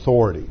idea of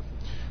authority.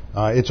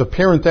 It's a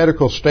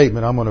parenthetical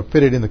statement. I'm going to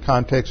fit it in the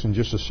context in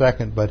just a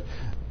second, but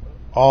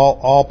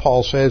all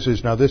Paul says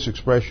is, now this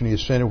expression, he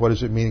ascended, what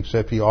does it mean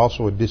except he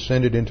also had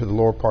descended into the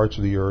lower parts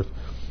of the earth?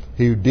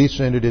 He who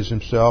descended is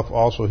himself,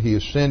 also he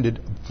ascended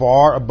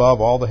far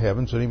above all the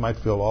heavens that he might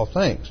fill all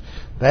things.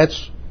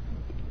 That's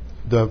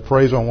the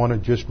phrase I want to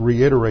just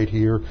reiterate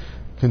here,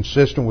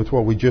 consistent with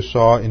what we just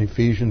saw in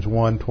Ephesians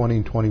 1:20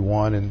 and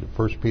 21 and the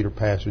 1 Peter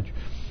passage,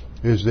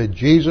 is that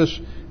Jesus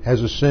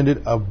has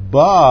ascended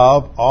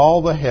above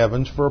all the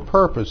heavens for a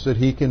purpose, that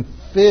he can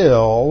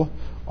fill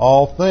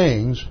all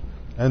things,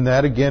 and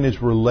that again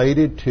is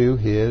related to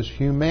his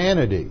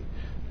humanity.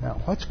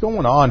 Now, what's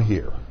going on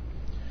here?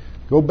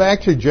 Go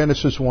back to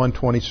Genesis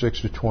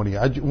 1:26 to 20.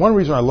 One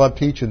reason I love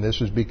teaching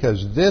this is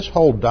because this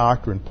whole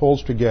doctrine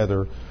pulls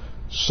together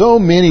so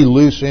many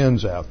loose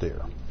ends out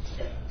there.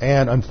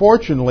 And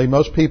unfortunately,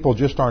 most people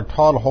just aren't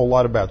taught a whole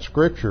lot about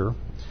Scripture,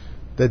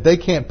 that they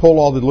can't pull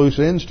all the loose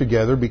ends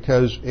together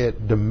because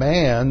it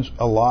demands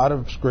a lot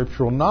of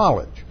scriptural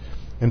knowledge.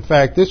 In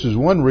fact, this is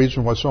one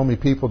reason why so many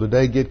people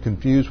today get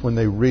confused when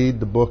they read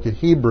the book of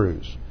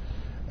Hebrews.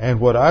 And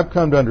what I've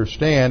come to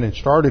understand and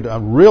started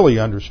really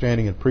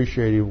understanding and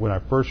appreciating when I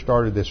first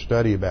started this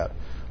study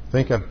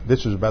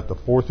this is about the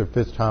fourth or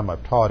fifth time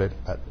I've taught it.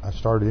 I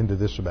started into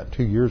this about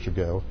 2 years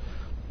ago.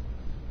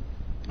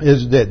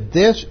 Is that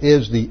this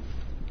is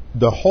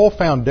the whole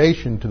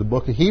foundation to the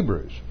book of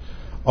Hebrews.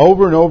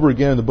 Over and over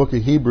again in the book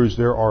of Hebrews,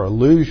 there are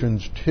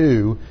allusions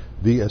to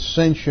the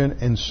ascension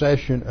and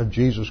session of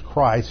Jesus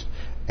Christ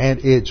and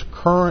its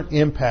current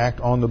impact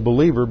on the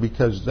believer,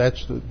 because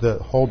that's the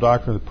whole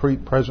doctrine of the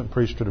present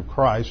priesthood of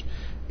Christ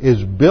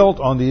is built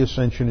on the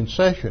ascension and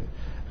session.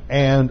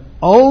 And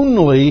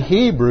only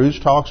Hebrews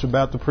talks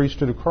about the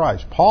priesthood of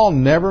Christ. Paul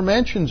never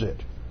mentions it.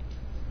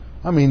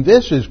 I mean,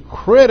 this is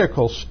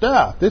critical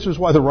stuff. This is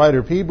why the writer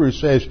of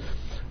Hebrews says,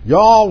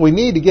 y'all, we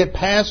need to get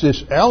past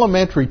this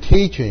elementary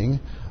teaching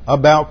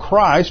about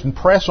Christ and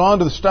press on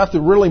to the stuff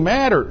that really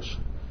matters.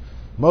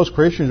 Most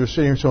Christians are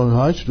sitting here saying,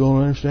 I still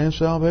don't understand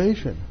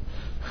salvation.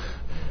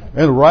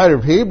 And the writer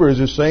of Hebrews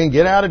is saying,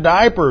 get out of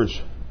diapers.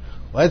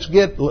 Let's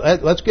get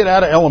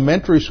out of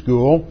elementary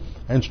school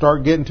and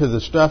start getting to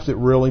the stuff that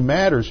really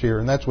matters here.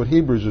 And that's what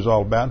Hebrews is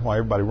all about and why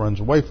everybody runs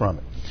away from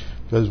it.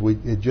 Because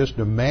it just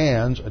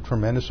demands a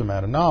tremendous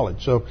amount of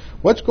knowledge. So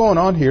what's going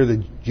on here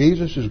that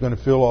Jesus is going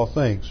to fill all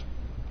things?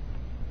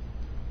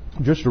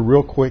 Just a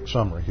real quick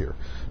summary here.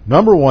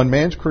 Number one,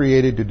 man's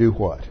created to do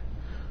what?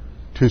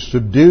 To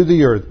subdue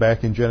the earth,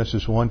 back in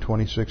Genesis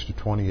 1:26 to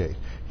 28.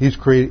 He's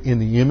created in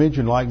the image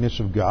and likeness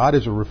of God,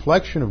 as a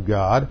reflection of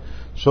God,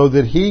 so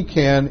that he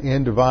can,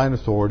 in divine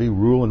authority,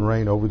 rule and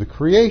reign over the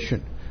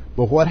creation.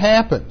 But what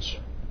happens?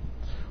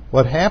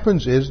 What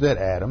happens is that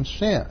Adam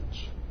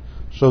sins.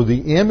 So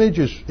the image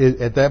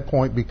at that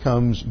point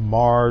becomes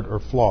marred or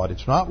flawed.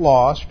 It's not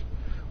lost.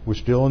 We're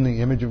still in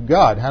the image of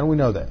God. How do we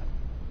know that?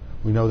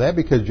 We know that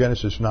because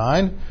Genesis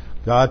 9,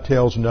 God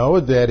tells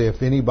Noah that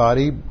if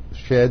anybody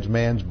sheds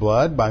man's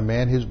blood, by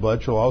man his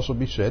blood shall also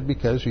be shed,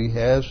 because he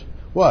has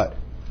what?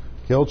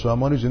 Killed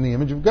someone who's in the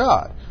image of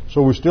God.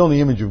 So we're still in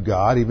the image of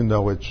God, even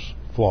though it's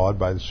flawed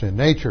by the sin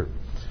nature.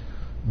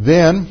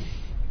 Then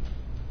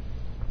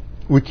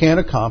we can't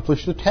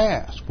accomplish the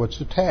task. What's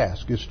the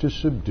task? It's to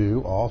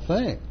subdue all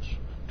things.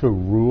 To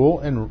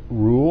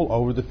rule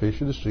over the fish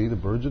of the sea, the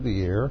birds of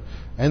the air,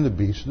 and the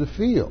beasts of the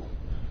field.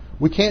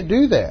 We can't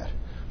do that.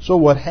 So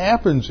what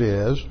happens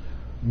is,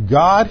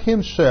 God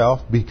himself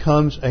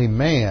becomes a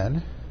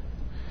man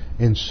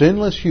in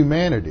sinless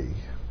humanity,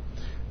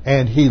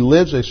 and he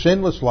lives a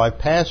sinless life,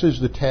 passes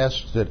the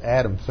tests that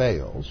Adam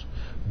fails,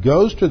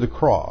 goes to the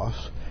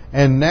cross,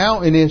 and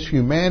now in his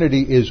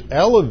humanity is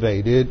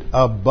elevated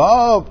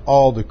above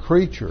all the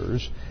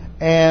creatures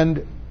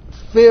and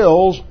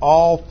fills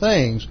all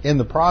things. In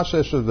the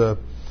process of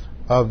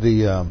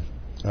the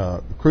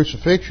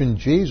crucifixion,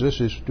 Jesus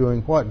is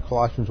doing what? In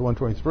Colossians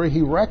 1:23,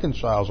 he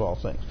reconciles all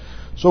things.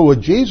 So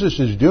what Jesus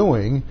is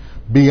doing,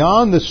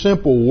 beyond the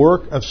simple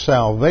work of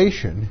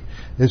salvation,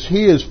 is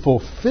he is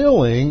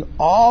fulfilling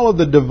all of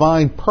the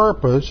divine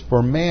purpose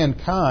for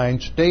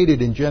mankind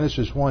stated in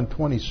Genesis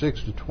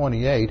 1:26 to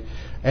 28,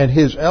 and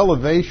his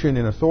elevation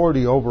in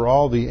authority over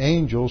all the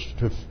angels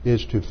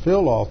is to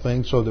fill all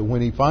things, so that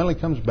when he finally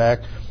comes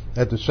back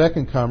at the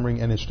second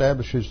coming and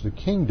establishes the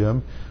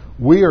kingdom,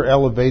 we are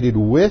elevated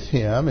with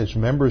Him as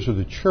members of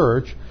the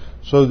church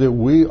so that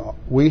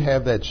we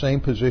have that same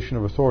position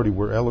of authority.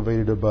 We're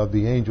elevated above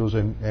the angels,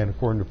 and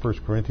according to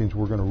 1 Corinthians,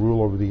 we're going to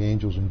rule over the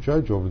angels and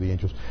judge over the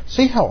angels.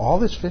 See how all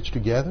this fits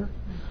together?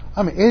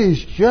 I mean, it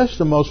is just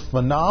the most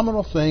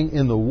phenomenal thing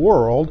in the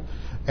world,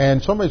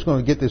 and somebody's going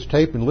to get this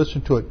tape and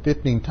listen to it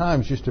 15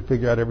 times just to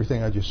figure out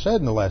everything I just said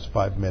in the last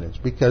 5 minutes,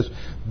 because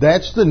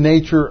that's the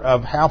nature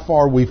of how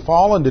far we've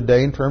fallen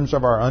today in terms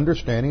of our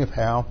understanding of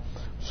how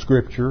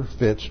Scripture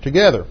fits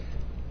together.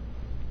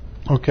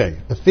 Okay,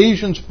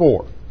 Ephesians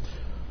 4.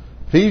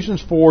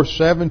 Ephesians 4,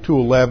 7 to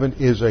 11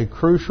 is a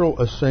crucial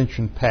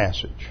ascension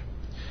passage.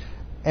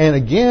 And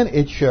again,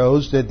 it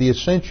shows that the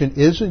ascension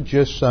isn't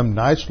just some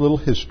nice little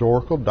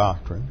historical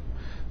doctrine,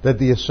 that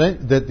the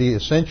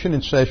ascension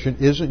and session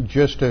isn't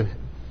just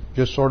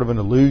sort of an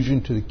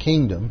allusion to the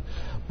kingdom,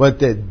 but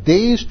that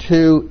these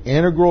two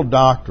integral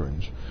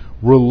doctrines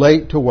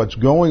relate to what's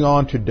going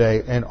on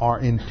today and are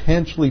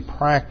intensely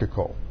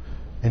practical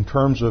in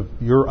terms of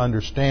your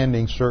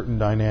understanding certain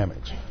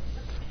dynamics.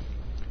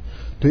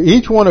 To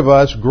each one of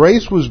us,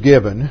 grace was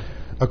given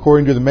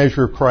according to the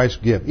measure of Christ's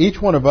gift.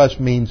 Each one of us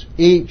means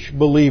each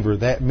believer.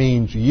 That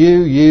means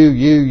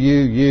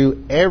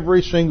you,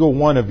 every single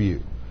one of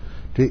you.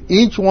 To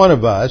each one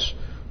of us,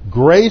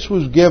 grace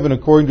was given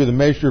according to the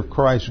measure of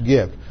Christ's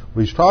gift.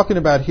 What he's talking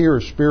about here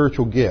is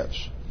spiritual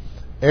gifts.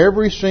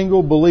 Every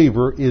single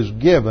believer is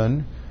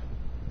given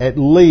at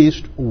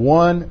least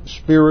one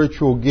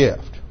spiritual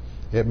gift.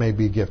 It may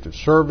be a gift of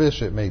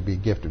service, it may be a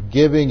gift of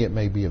giving, it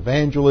may be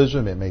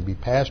evangelism, it may be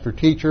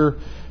pastor-teacher,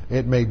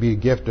 it may be a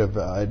gift of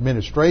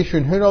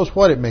administration, who knows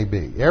what it may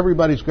be.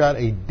 Everybody's got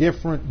a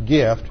different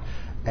gift,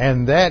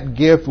 and that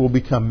gift will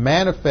become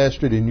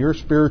manifested in your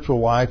spiritual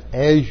life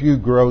as you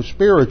grow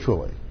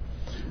spiritually.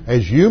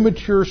 As you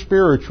mature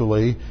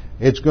spiritually,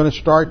 it's going to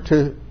start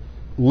to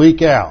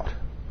leak out.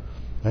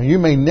 Now, you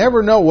may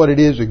never know what it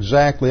is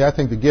exactly. I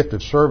think the gift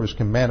of service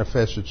can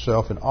manifest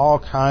itself in all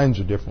kinds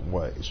of different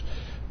ways.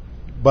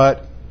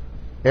 But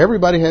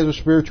everybody has a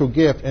spiritual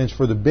gift, and it's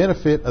for the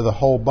benefit of the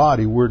whole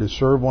body. We're to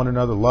serve one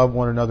another, love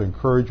one another,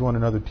 encourage one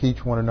another,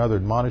 teach one another,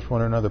 admonish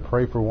one another,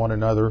 pray for one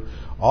another.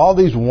 All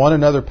these one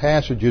another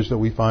passages that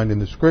we find in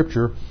the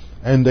Scripture,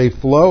 and they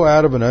flow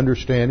out of an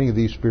understanding of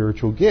these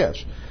spiritual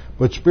gifts.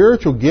 But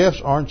spiritual gifts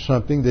aren't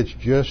something that's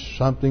just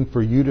something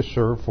for you to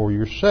serve for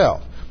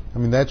yourself. I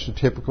mean, that's the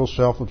typical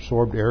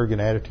self-absorbed,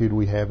 arrogant attitude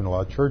we have in a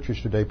lot of churches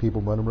today.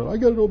 People run around, I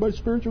got to know what my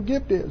spiritual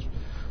gift is.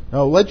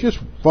 No, let's just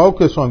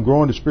focus on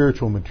growing to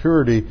spiritual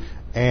maturity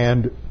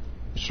and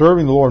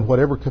serving the Lord in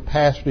whatever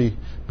capacity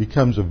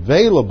becomes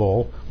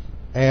available,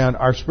 and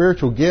our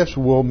spiritual gifts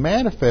will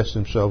manifest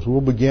themselves.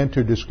 We'll begin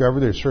to discover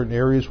there are certain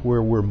areas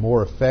where we're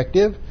more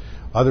effective,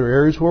 other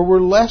areas where we're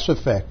less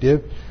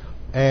effective,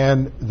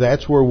 and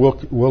that's where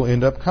we'll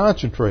end up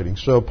concentrating.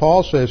 So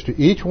Paul says, to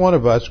each one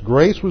of us,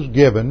 grace was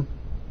given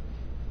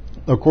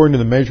according to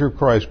the measure of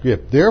Christ's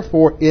gift.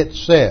 Therefore it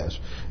says,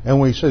 and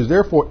when he says,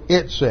 therefore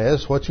it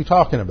says, what's he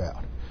talking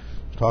about?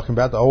 He's talking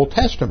about the Old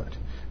Testament.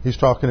 He's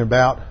talking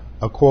about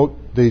a quote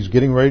that he's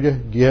getting ready to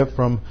give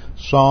from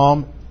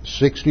Psalm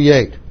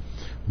 68.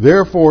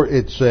 Therefore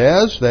it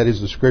says, that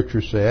is the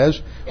Scripture says,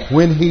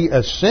 when he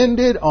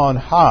ascended on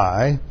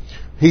high,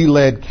 he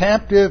led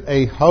captive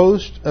a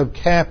host of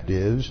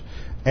captives,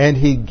 and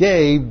he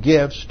gave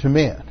gifts to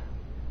men.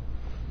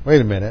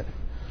 Wait a minute.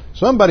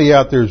 Somebody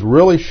out there is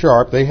really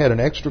sharp. They had an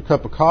extra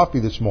cup of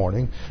coffee this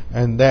morning,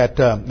 and that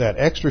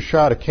extra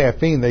shot of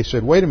caffeine, they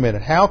said, wait a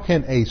minute, how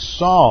can a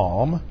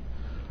psalm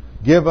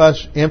give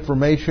us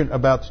information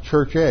about the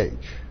church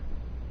age?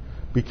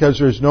 Because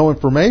there's no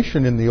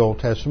information in the Old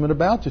Testament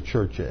about the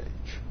church age.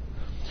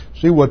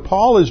 See, what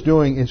Paul is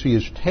doing is he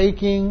is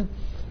taking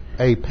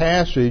a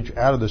passage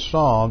out of the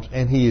Psalms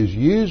and he is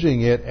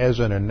using it as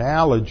an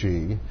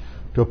analogy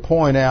to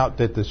point out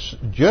that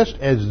just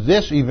as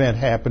this event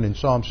happened in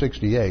Psalm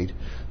 68,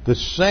 the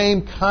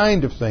same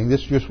kind of thing,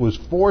 this just was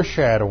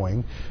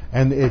foreshadowing,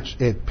 and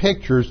it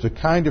pictures the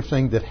kind of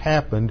thing that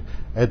happened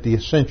at the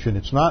ascension.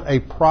 It's not a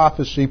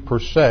prophecy per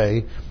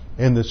se,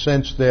 in the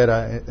sense that,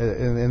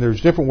 and there's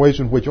different ways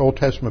in which Old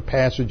Testament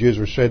passages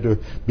are said to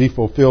be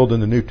fulfilled in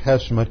the New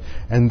Testament,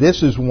 and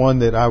this is one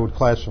that I would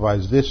classify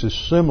as this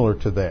is similar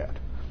to that.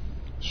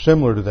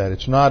 Similar to that.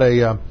 It's not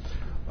a...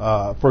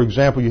 for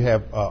example, you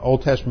have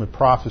Old Testament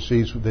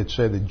prophecies that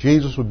say that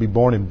Jesus would be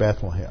born in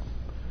Bethlehem.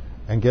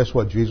 And guess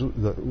what?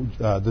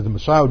 The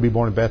Messiah would be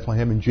born in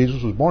Bethlehem, and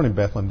Jesus was born in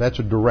Bethlehem. That's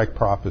a direct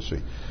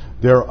prophecy.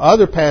 There are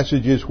other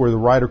passages where the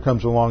writer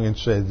comes along and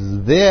says,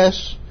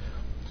 this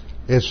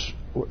is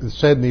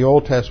said in the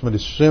Old Testament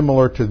is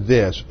similar to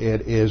this.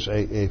 It is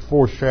a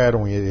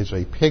foreshadowing. It is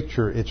a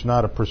picture. It's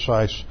not a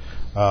precise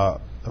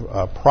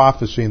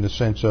prophecy in the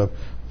sense of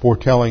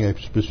foretelling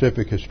a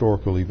specific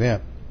historical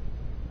event.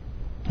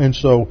 And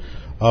so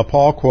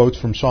Paul quotes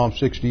from Psalm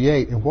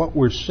 68. And what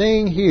we're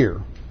seeing here,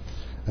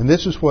 and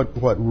this is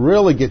what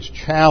really gets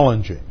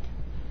challenging,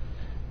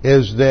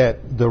 is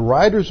that the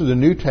writers of the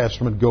New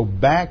Testament go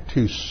back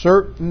to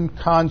certain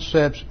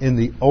concepts in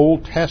the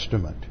Old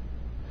Testament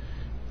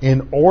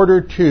in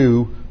order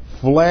to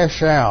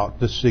flesh out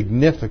the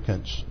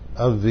significance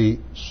of the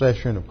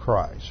session of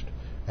Christ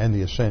and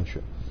the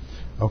ascension.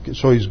 Okay,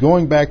 so he's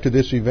going back to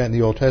this event in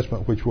the Old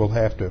Testament, which we'll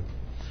have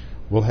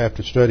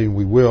to study, and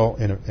we will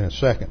in a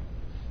second.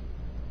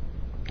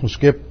 We'll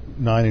skip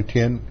 9 and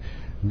 10,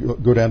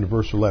 go down to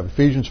verse 11.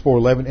 Ephesians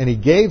 4:11, and he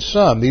gave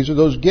some, these are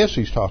those gifts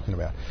he's talking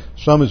about,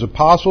 some as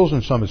apostles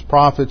and some as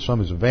prophets,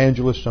 some as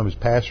evangelists, some as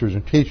pastors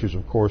and teachers.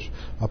 Of course,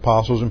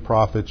 apostles and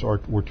prophets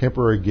were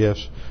temporary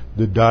gifts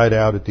that died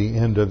out at the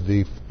end of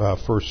the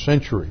first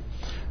century.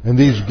 And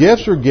these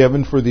gifts are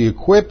given for the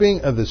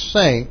equipping of the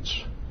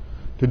saints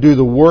to do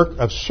the work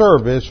of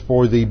service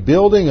for the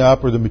building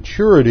up or the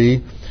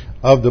maturity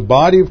of the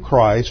body of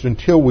Christ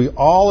until we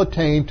all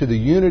attain to the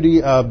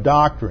unity of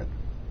doctrine.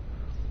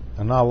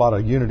 And not a lot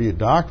of unity of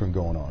doctrine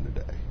going on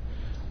today.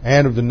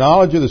 And of the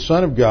knowledge of the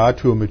Son of God,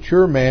 to a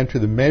mature man, to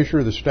the measure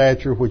of the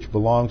stature which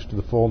belongs to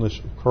the fullness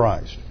of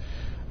Christ.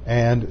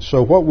 And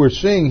so what we're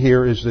seeing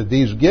here is that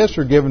these gifts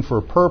are given for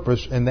a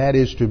purpose, and that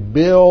is to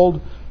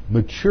build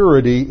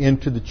maturity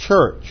into the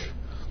church.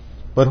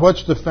 But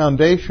what's the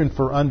foundation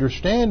for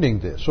understanding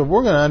this? So if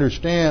we're going to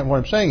understand, what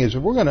I'm saying is,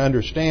 if we're going to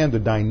understand the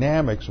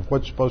dynamics of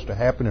what's supposed to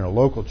happen in a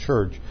local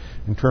church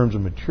in terms of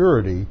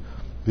maturity,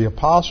 the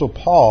Apostle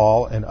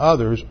Paul and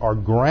others are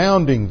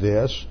grounding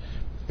this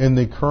in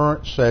the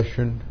current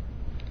session,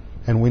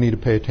 and we need to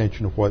pay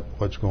attention to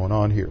what's going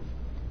on here.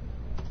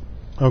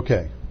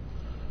 Okay.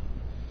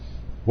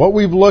 What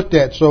we've looked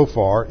at so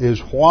far is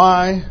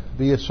why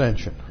the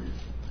ascension.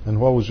 And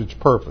what was its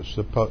purpose?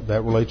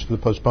 That relates to the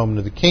postponement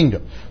of the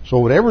kingdom. So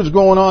whatever's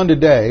going on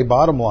today,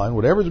 bottom line,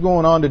 whatever's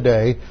going on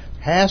today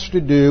has to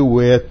do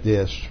with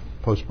this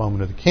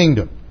postponement of the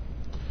kingdom.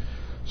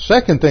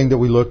 Second thing that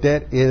we looked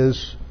at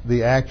is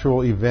the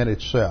actual event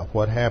itself.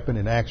 What happened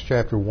in Acts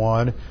chapter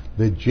 1,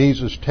 that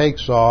Jesus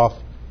takes off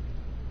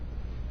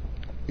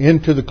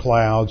into the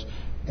clouds,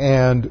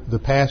 and the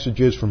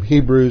passages from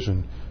Hebrews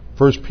and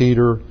 1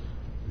 Peter,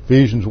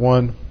 Ephesians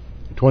 1,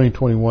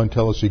 2021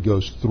 tell us he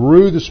goes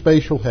through the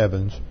spatial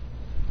heavens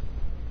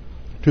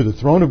to the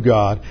throne of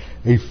God,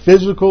 a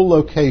physical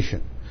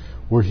location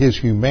where his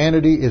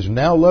humanity is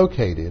now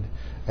located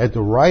at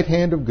the right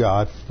hand of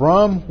God,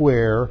 from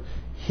where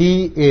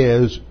he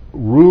is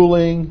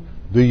ruling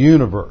the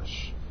universe.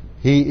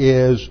 He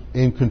is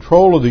in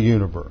control of the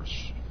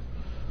universe.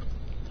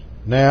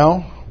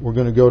 Now, we're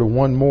going to go to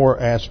one more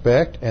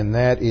aspect, and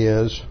that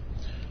is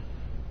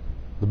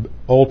the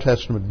Old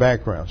Testament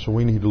background. So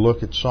we need to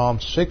look at Psalm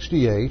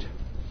 68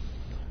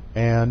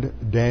 and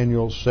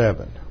Daniel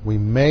 7. We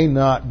may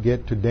not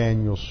get to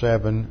Daniel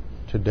 7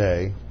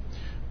 today,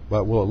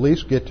 but we'll at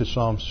least get to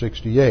Psalm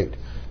 68.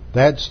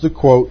 That's the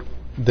quote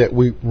that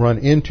we run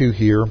into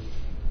here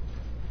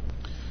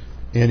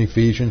in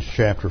Ephesians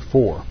chapter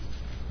 4.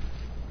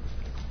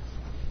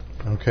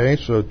 Okay,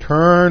 so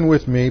turn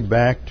with me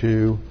back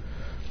to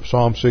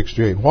Psalm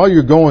 68. While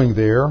you're going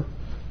there,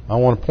 I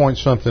want to point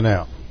something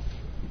out.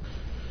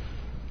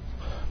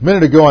 A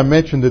minute ago I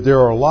mentioned that there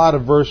are a lot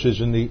of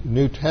verses in the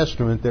New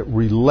Testament that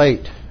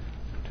relate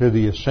to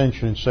the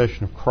ascension and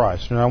session of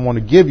Christ. And I want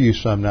to give you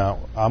some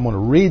now. I'm going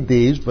to read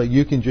these, but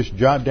you can just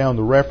jot down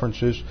the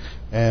references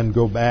and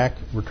go back,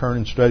 return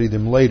and study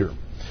them later.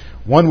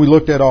 One we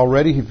looked at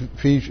already,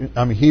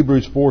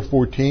 Hebrews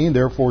 4:14.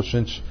 Therefore,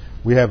 since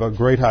we have a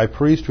great high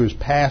priest who has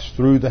passed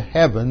through the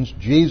heavens,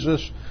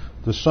 Jesus,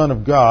 the Son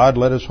of God,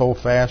 let us hold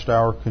fast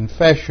our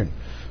confession.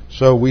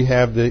 So we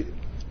have the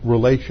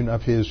relation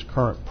of his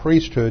current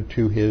priesthood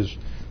to his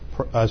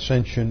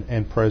ascension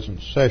and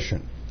present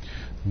session.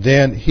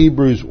 Then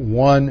Hebrews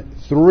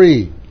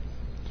 1:3.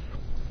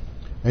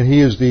 And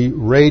he is the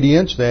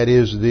radiance, that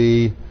is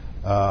the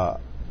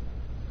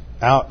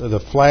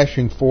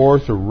flashing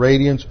forth or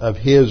radiance of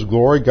his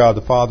glory, God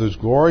the Father's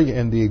glory,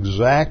 and the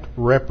exact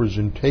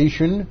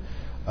representation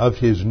of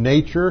his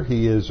nature.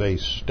 He is a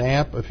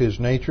stamp of his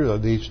nature.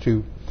 These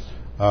two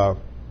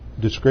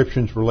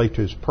descriptions relate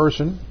to his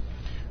person.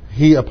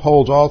 He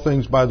upholds all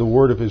things by the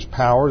word of his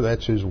power.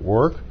 That's his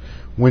work.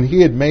 When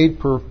he had made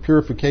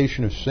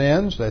purification of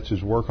sins, that's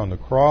his work on the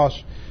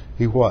cross,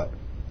 he what?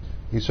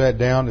 He sat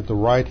down at the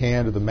right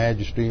hand of the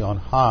majesty on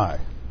high.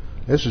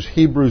 This is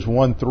Hebrews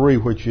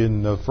 1:3, which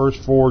in the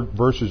first 4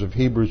 verses of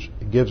Hebrews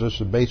gives us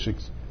the basic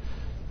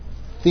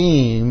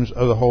themes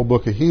of the whole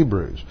book of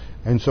Hebrews.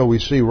 And so we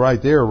see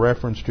right there a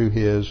reference to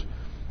his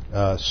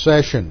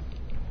session,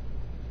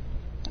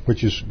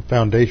 which is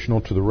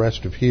foundational to the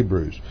rest of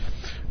Hebrews.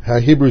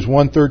 Hebrews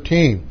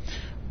 1:13.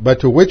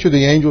 But to which of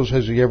the angels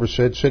has he ever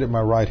said, sit at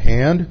my right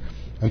hand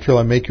until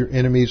I make your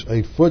enemies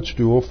a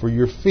footstool for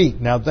your feet?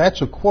 Now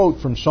that's a quote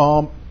from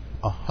Psalm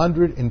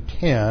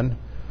 110,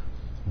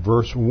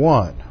 verse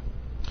 1.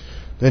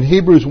 Then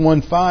Hebrews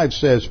 1:5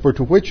 says, for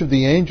to which of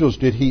the angels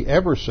did he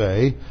ever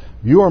say,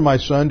 you are my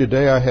son,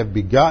 today I have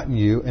begotten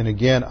you, and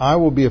again I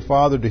will be a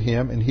father to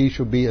him, and he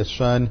shall be a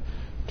son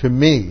to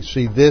me.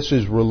 See, this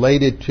is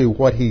related to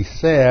what he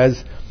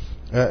says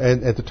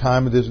at the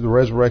time of the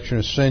resurrection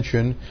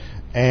ascension,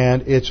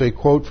 and it's a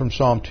quote from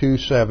Psalm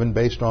 2:7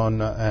 based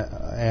on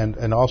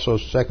and also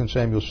 2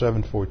 Samuel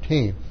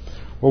 7:14.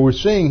 what we're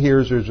seeing here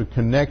is there's a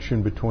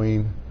connection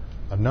between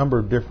a number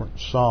of different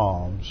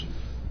psalms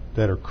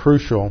that are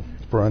crucial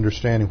for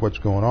understanding what's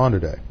going on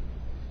today.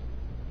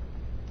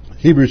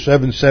 Hebrews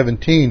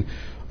 7:17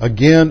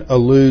 again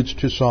alludes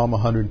to Psalm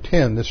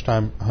 110, this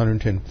time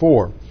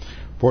 110:4.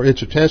 For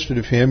it's attested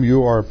of him,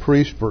 you are a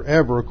priest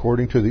forever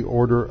according to the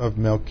order of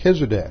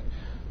Melchizedek.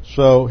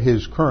 So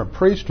his current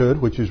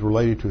priesthood, which is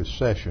related to his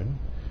session,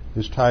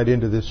 is tied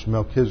into this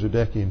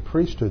Melchizedekian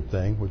priesthood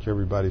thing, which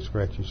everybody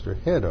scratches their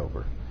head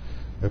over.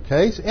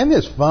 Okay? Isn't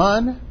this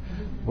fun?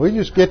 We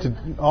just get to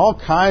all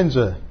kinds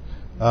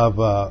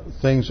of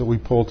things that we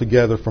pull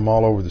together from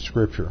all over the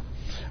Scripture.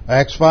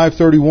 Acts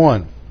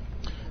 5:31.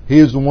 He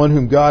is the one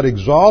whom God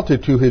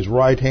exalted to his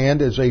right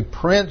hand as a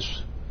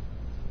prince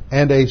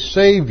and a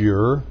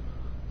savior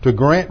to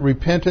grant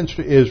repentance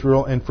to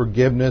Israel and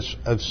forgiveness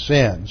of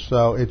sins.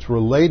 So it's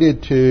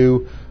related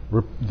to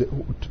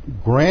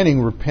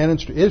granting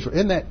repentance to Israel.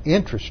 Isn't that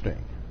interesting?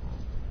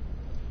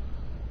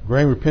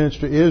 Granting repentance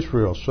to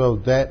Israel. So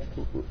that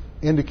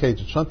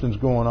indicates that something's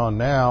going on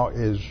now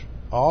is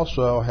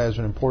also has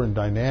an important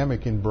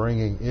dynamic in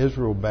bringing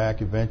Israel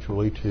back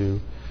eventually to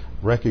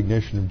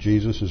recognition of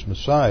Jesus as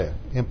Messiah.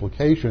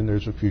 Implication,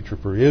 there's a future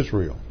for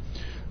Israel.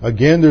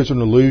 Again, there's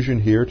an allusion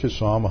here to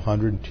Psalm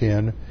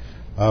 110,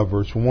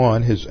 verse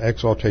 1, his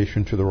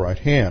exaltation to the right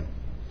hand.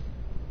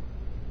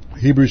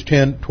 Hebrews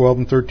 10:12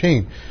 and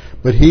 13.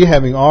 But he,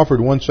 having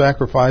offered one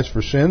sacrifice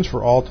for sins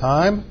for all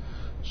time,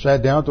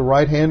 sat down at the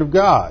right hand of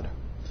God,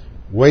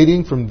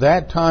 waiting from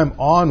that time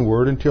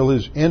onward until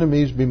his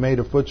enemies be made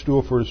a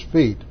footstool for his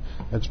feet.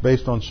 That's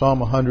based on Psalm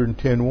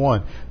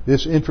 110:1.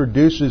 This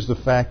introduces the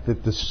fact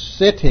that the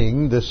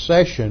sitting, the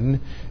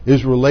session,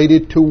 is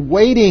related to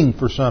waiting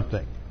for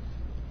something.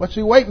 What's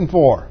he waiting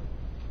for?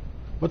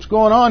 What's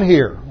going on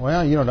here?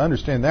 Well, to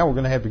understand that, we're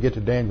going to have to get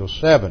to Daniel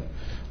 7,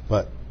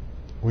 but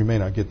we may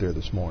not get there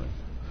this morning.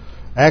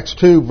 Acts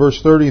 2,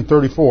 verse 30 and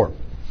 34.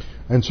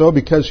 And so,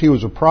 because he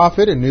was a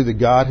prophet and knew that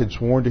God had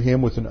sworn to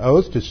him with an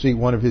oath to seat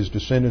one of his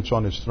descendants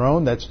on his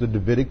throne, that's the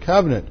Davidic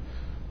covenant,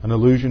 an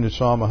allusion to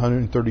Psalm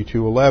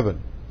 132:11.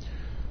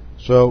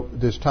 So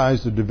this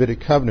ties the Davidic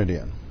covenant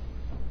in.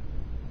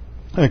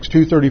 Acts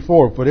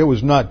 2:34. But it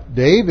was not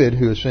David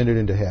who ascended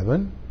into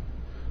heaven,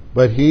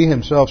 but he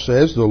himself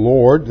says, the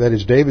Lord, that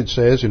is, David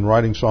says in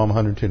writing Psalm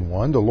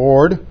 110:1, the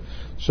Lord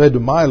said to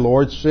my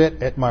Lord,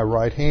 sit at my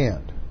right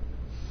hand.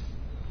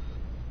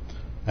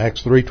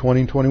 Acts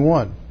 3:20 and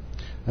 21.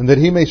 And that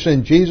he may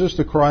send Jesus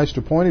the Christ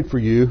appointed for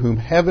you, whom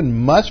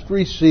heaven must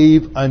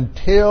receive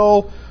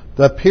until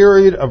the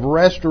period of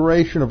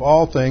restoration of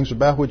all things,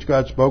 about which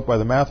God spoke by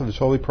the mouth of his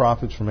holy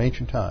prophets from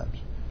ancient times.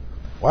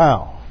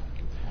 Wow.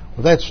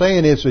 What that's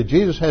saying is that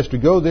Jesus has to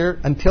go there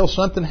until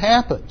something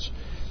happens.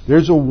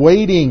 There's a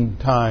waiting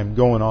time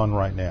going on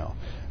right now.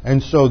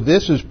 And so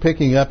this is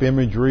picking up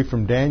imagery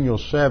from Daniel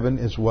 7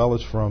 as well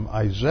as from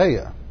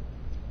Isaiah.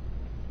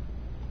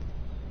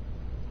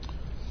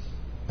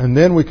 And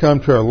then we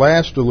come to our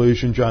last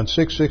allusion, John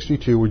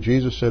 6:62, where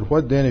Jesus said,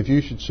 what then if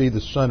you should see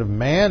the Son of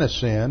Man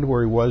ascend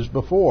where he was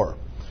before?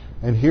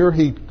 And here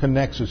he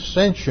connects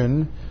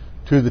ascension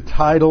to the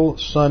title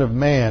Son of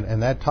Man.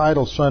 And that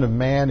title Son of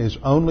Man is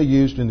only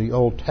used in the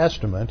Old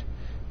Testament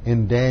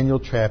in Daniel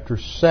chapter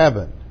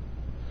 7.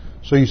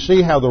 So you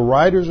see how the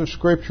writers of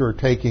Scripture are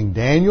taking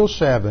Daniel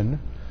 7,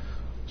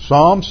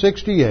 Psalm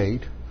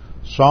 68,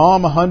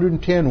 Psalm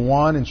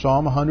 110:1 and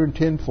Psalm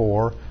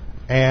 110:4,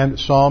 and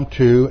Psalm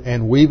 2,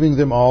 and weaving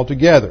them all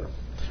together.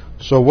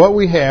 So what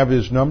we have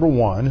is, number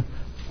one,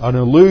 an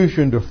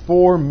allusion to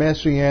 4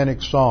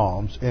 messianic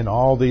psalms in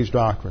all these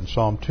doctrines.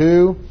 Psalm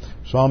 2,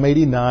 Psalm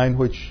 89,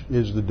 which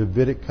is the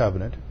Davidic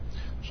covenant,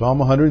 Psalm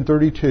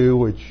 132,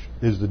 which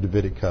is the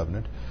Davidic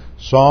covenant,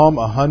 Psalm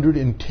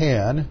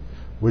 110,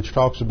 which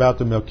talks about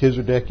the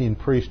Melchizedekian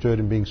priesthood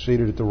and being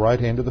seated at the right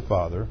hand of the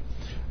Father,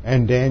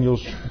 and Daniel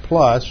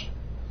 7.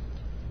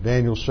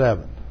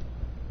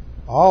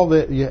 All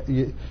that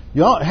you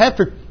don't have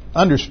to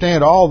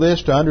understand all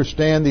this to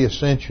understand the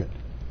ascension.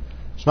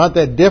 It's not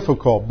that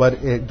difficult, but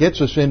it gets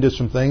us into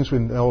some things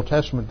in the Old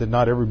Testament that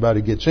not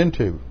everybody gets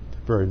into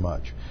very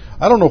much.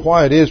 I don't know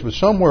why it is, but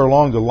somewhere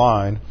along the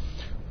line,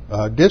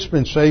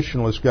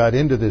 dispensationalists got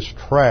into this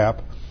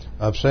trap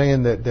of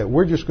saying that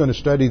we're just going to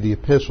study the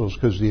epistles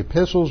because the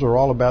epistles are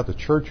all about the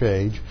church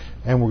age,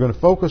 and we're going to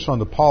focus on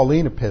the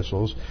Pauline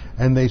epistles,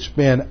 and they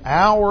spend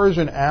hours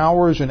and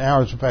hours and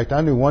hours. In fact,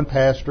 I knew one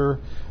pastor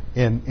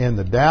in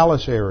the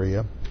Dallas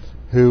area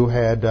who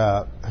had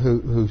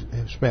who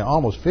spent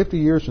almost 50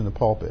 years in the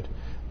pulpit,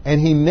 and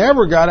he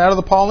never got out of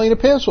the Pauline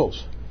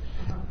epistles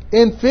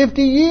in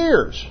 50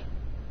 years.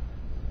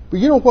 But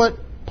you know what?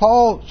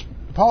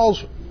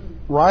 Paul's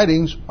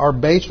writings are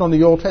based on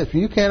the Old Testament.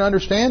 You can't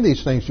understand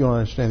these things if you don't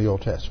understand the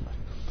Old Testament.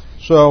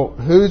 So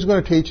who's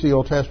going to teach the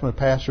Old Testament?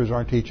 Pastors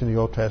aren't teaching the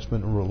Old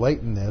Testament and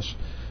relating this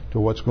to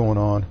what's going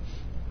on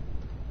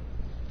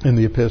in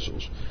the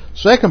epistles.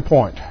 Second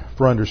point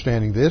for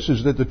understanding this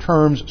is that the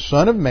terms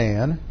Son of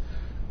Man,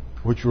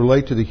 which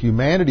relate to the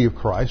humanity of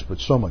Christ, but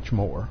so much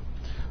more,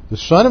 the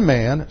Son of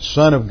Man,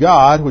 Son of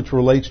God, which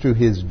relates to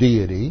his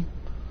deity,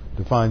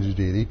 defines his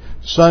deity.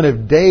 Son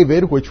of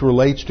David, which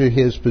relates to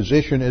his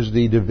position as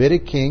the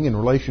Davidic king in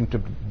relation to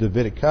the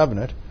Davidic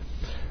covenant.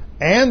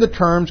 And the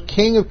terms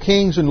King of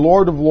Kings and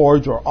Lord of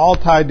Lords are all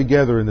tied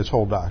together in this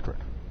whole doctrine.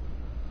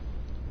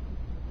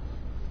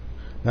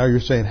 Now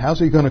you're saying, how's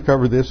he going to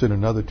cover this in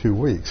another 2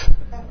 weeks?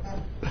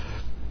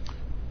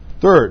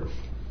 Third,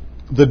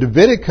 the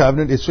Davidic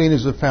covenant is seen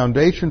as the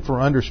foundation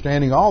for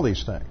understanding all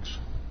these things.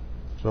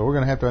 So we're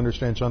going to have to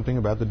understand something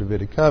about the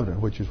Davidic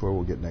covenant, which is where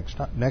we'll get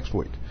next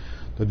week.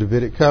 The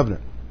Davidic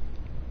covenant.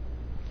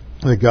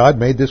 That God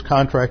made this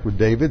contract with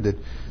David that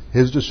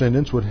his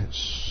descendants would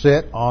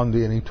sit on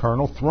an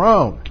eternal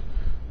throne,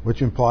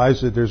 which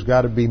implies that there's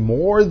got to be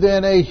more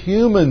than a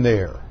human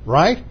there,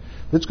 right?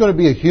 If it's going to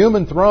be a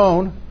human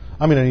throne,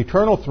 an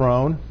eternal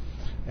throne,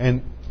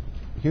 and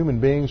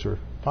human beings are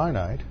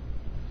finite,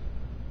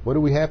 what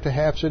do we have to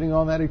have sitting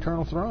on that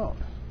eternal throne?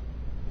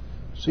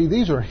 See,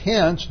 these are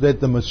hints that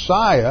the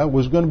Messiah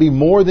was going to be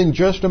more than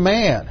just a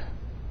man.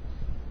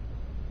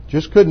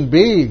 Just couldn't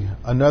be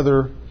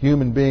another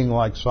human being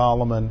like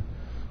Solomon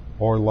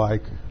or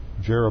like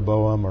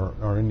Jeroboam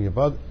or any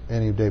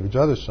of David's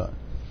other son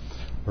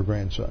or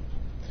grandson.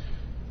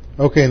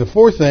 Okay, and the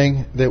fourth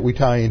thing that we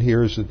tie in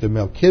here is that the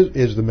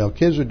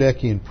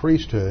Melchizedekian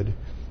priesthood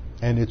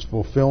and its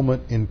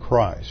fulfillment in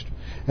Christ.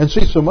 And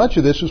see, so much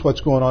of this is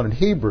what's going on in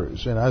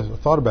Hebrews. And I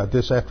thought about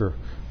this after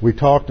we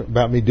talked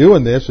about me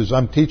doing this, is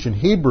I'm teaching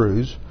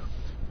Hebrews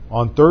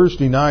on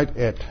Thursday night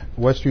at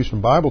West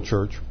Houston Bible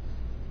Church.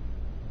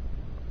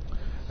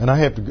 And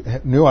I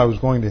knew I was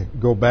going to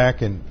go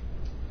back and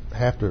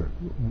have to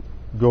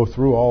go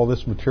through all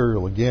this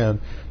material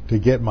again to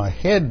get my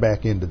head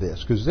back into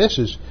this, because this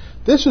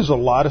is a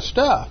lot of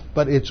stuff,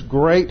 but it's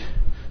great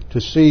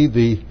to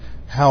see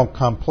how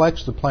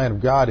complex the plan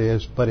of God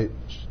is, but it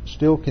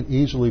still can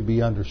easily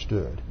be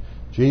understood.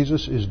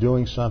 Jesus is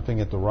doing something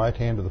at the right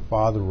hand of the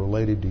Father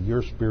related to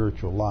your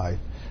spiritual life,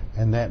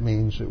 and that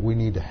means that we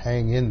need to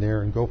hang in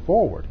there and go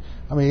forward.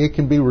 It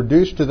can be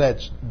reduced to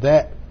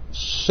that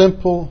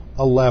simple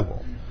a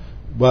level,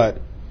 but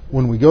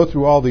when we go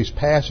through all these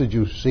passages,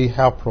 you see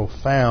how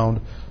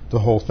profound the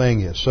whole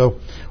thing is. So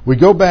we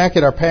go back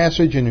at our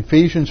passage in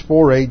Ephesians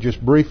 4:8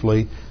 just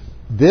briefly.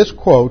 This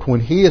quote, when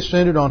he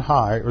ascended on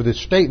high, or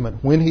this statement,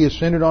 when he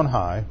ascended on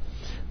high,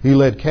 he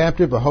led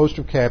captive a host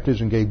of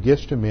captives and gave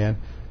gifts to men,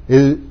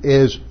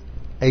 is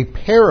a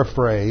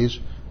paraphrase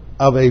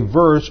of a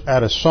verse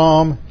out of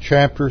Psalm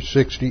chapter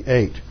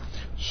 68.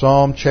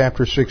 Psalm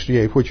chapter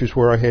 68, which is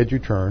where I had you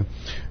turn.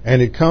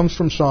 And it comes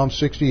from Psalm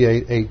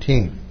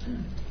 68:18.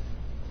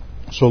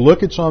 So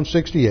look at Psalm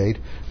 68,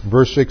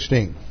 verse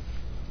 16.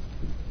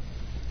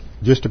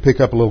 Just to pick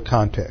up a little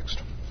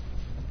context.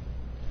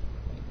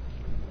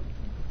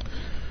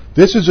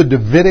 This is a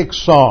Davidic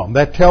psalm.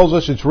 That tells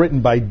us it's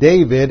written by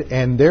David,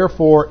 and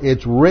therefore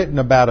it's written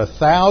about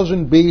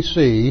 1000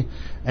 BC,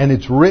 and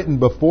it's written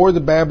before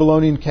the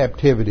Babylonian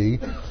captivity.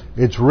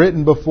 It's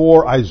written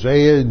before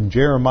Isaiah and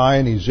Jeremiah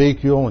and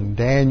Ezekiel and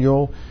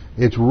Daniel.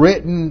 It's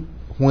written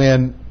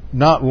when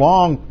not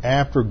long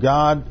after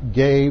God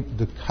gave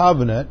the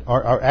covenant,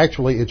 or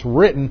actually it's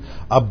written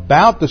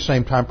about the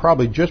same time,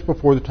 probably just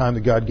before the time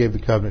that God gave the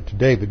covenant to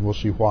David. We'll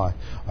see why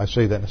I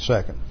say that in a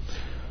second.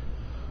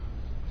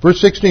 Verse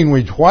 16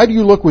 reads, "Why do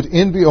you look with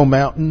envy, O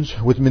mountains,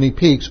 with many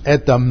peaks,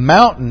 at the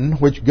mountain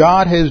which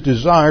God has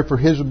desired for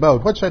His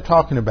abode?" What's that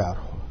talking about?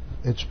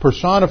 It's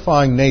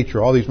personifying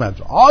nature, all these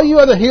mountains. All you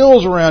other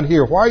hills around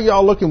here, why are you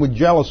all looking with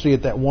jealousy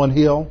at that one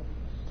hill,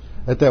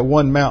 at that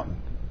one mountain?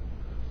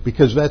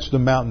 Because that's the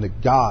mountain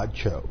that God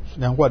chose.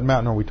 Now, what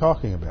mountain are we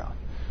talking about?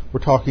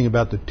 We're talking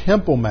about the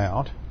Temple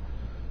Mount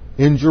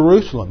in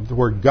Jerusalem,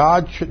 where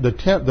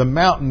the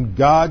mountain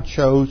God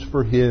chose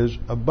for His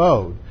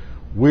abode.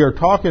 We are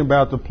talking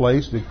about the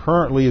place that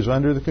currently is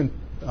under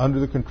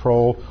the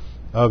control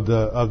of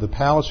the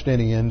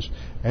Palestinians,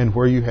 and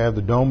where you have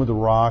the Dome of the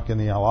Rock and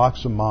the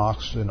Al-Aqsa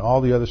Mosque and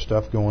all the other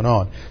stuff going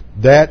on.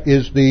 That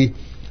is the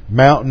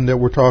mountain that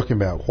we're talking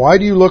about. Why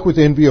do you look with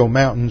envy, O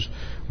mountains,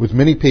 with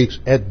many peaks,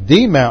 at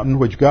the mountain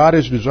which God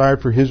has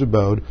desired for His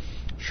abode?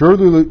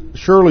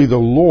 Surely the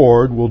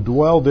Lord will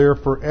dwell there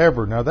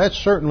forever. Now that's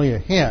certainly a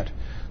hint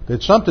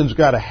that something's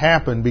got to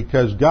happen,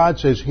 because God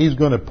says He's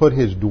going to put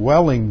His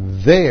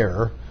dwelling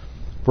there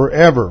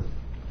forever.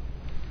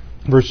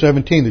 Verse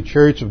 17, "The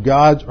chariots of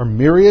God are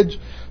myriads,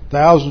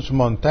 thousands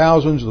among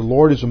thousands. The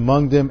Lord is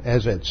among them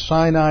as at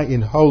Sinai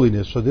in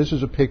holiness." So this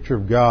is a picture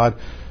of God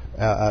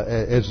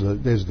as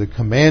the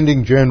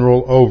commanding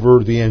general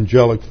over the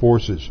angelic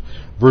forces.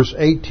 Verse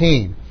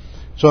 18.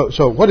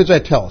 So what does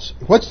that tell us?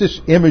 What's this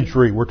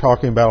imagery we're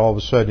talking about all of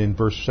a sudden in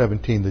verse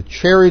 17? The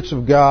chariots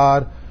of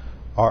God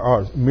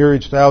are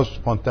myriads, thousands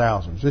upon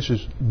thousands. This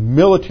is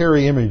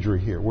military imagery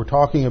here. We're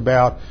talking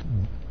about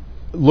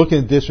looking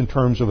at this in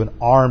terms of an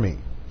army.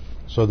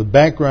 So the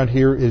background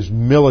here is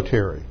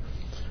military.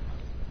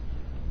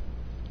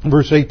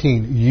 Verse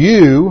 18,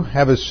 "You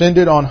have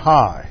ascended on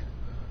high.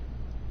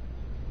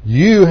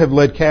 You have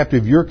led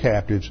captive your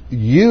captives.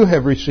 You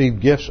have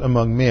received gifts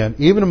among men,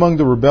 even among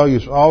the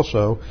rebellious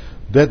also,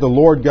 that the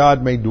Lord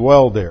God may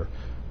dwell there."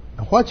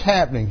 What's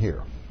happening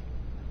here?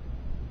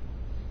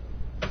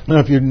 Now,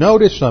 if you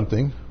notice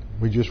something,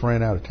 we just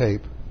ran out of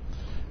tape.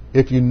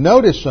 If you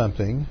notice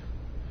something,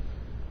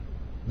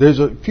 there's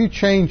a few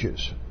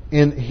changes.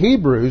 In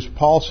Hebrews,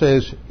 Paul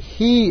says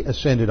He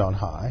ascended on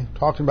high,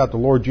 talking about the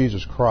Lord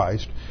Jesus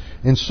Christ.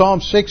 In Psalm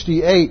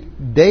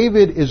 68,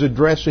 David is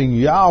addressing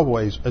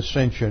Yahweh's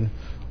ascension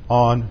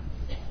on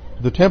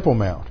the Temple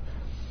Mount.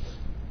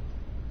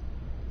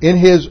 In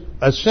his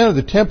ascent of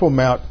the Temple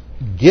Mount,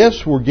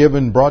 gifts were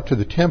brought to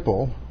the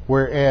temple,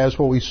 whereas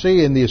what we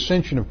see in the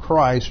ascension of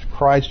Christ,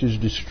 Christ is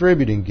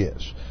distributing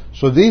gifts.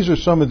 So these are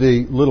some of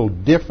the little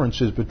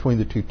differences between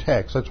the two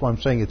texts. That's why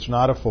I'm saying it's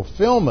not a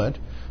fulfillment.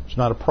 It's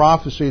not a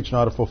prophecy. It's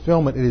not a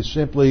fulfillment. It is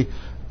simply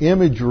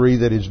imagery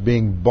that is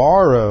being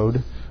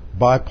borrowed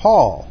by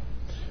Paul.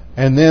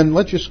 And then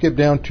let's just skip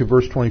down to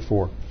verse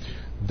 24.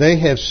 They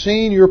have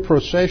seen your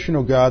procession,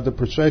 O God, the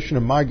procession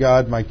of my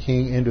God, my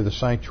King, into the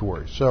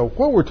sanctuary. So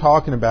what we're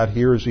talking about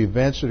here is the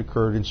events that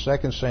occurred in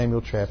 2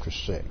 Samuel chapter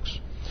 6.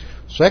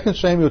 2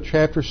 Samuel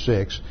chapter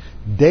 6,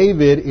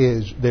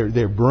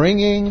 they're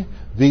bringing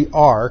the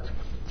ark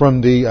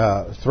from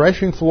the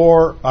threshing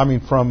floor,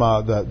 from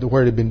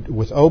where it had been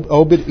with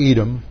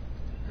Obed-Edom,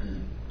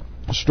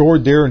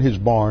 stored there in his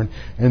barn,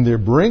 and they're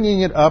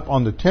bringing it up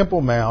on the Temple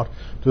Mount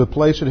to the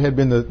place that had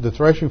been the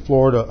threshing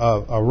floor to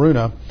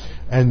Araunah,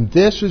 and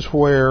this is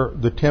where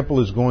the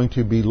temple is going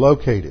to be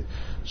located.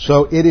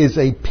 So it is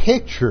a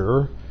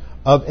picture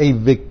of a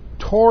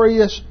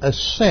victorious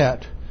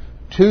ascent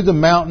to the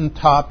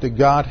mountaintop that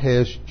God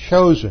has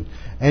chosen.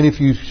 And if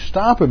you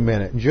stop a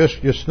minute and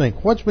just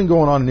think, what's been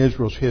going on in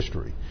Israel's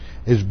history?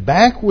 Is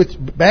back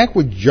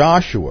with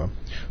Joshua,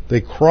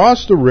 they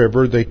crossed the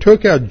river, they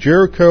took out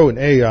Jericho and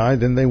Ai,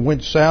 then they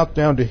went south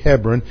down to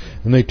Hebron,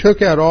 and they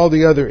took out all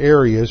the other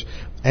areas,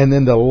 and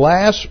then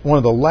one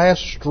of the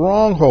last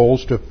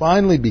strongholds to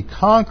finally be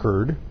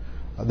conquered,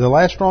 the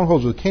last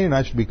strongholds of the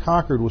Canaanites to be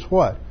conquered was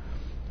what?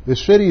 The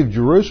city of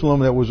Jerusalem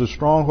that was a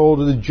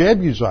stronghold of the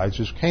Jebusites,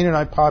 this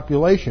Canaanite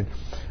population.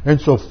 And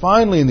so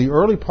finally, in the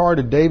early part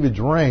of David's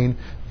reign,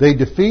 they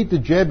defeat the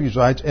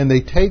Jebusites and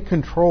they take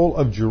control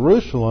of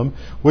Jerusalem,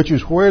 which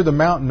is where the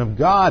mountain of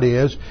God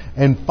is.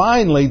 And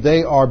finally,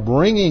 they are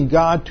bringing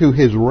God to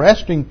His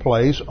resting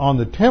place on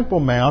the Temple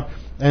Mount.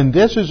 And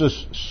this is a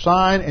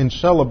sign and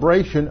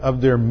celebration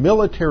of their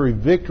military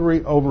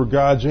victory over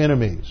God's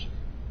enemies.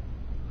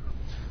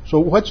 So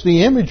what's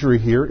the imagery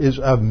here is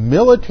of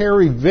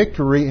military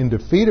victory in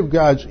defeat of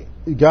God's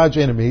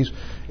enemies.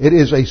 It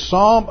is a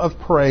psalm of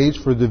praise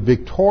for the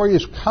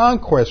victorious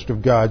conquest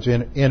of God's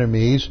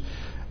enemies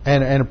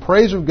and a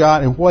praise of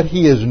God and what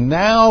He is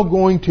now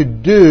going to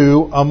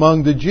do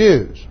among the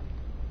Jews.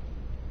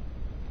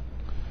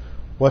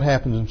 What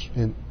happens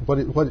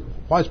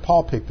why does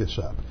Paul pick this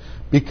up?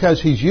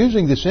 Because he's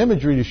using this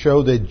imagery to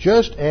show that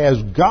just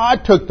as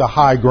God took the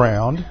high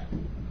ground,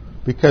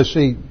 because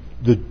see,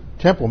 the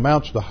Temple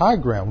Mount's the high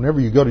ground.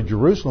 Whenever you go to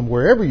Jerusalem,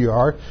 wherever you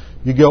are,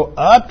 you go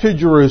up to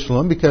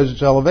Jerusalem because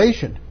it's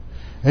elevation.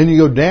 And you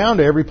go down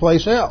to every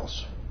place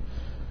else.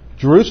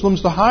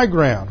 Jerusalem's the high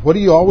ground. What do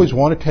you always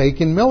want to take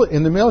in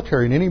the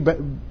military, in any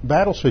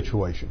battle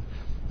situation?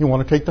 You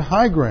want to take the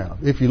high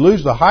ground. If you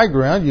lose the high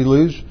ground, you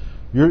lose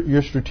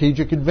your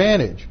strategic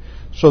advantage.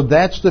 So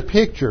that's the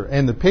picture.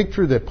 And the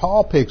picture that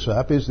Paul picks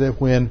up is that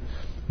when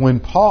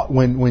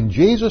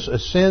Jesus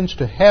ascends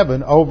to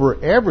heaven over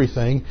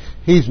everything,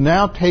 He's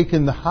now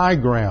taken the high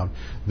ground.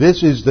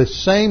 This is the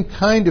same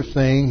kind of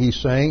thing,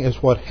 he's saying, as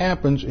what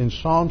happens in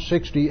Psalm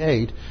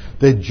 68,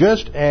 that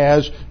just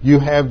as you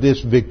have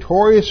this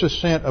victorious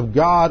ascent of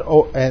God,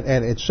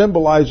 and it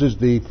symbolizes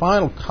the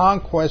final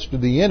conquest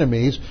of the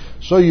enemies,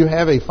 so you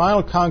have a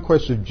final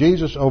conquest of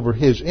Jesus over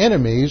His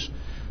enemies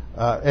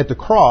at the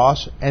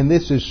cross, and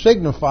this is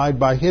signified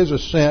by His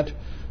ascent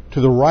to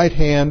the right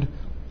hand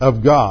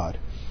of God.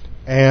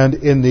 And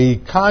in the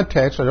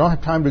context, I don't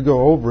have time to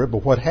go over it,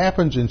 but what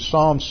happens in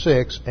Psalm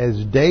 6,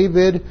 as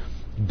David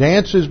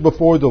dances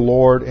before the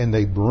Lord and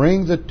they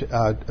bring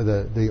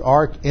the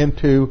ark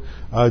into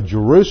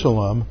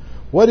Jerusalem,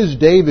 what does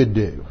David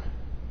do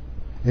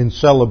in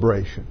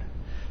celebration?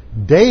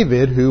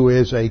 David, who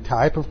is a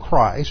type of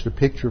Christ, a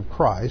picture of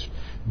Christ,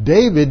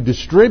 David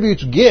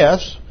distributes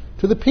gifts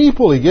to the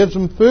people. He gives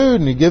them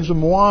food and he gives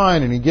them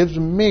wine and he gives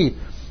them meat.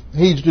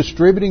 He's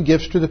distributing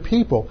gifts to the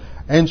people.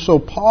 And so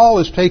Paul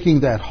is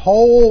taking that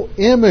whole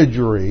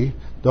imagery,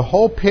 the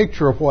whole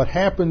picture of what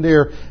happened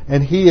there,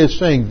 and he is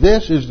saying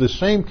this is the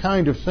same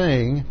kind of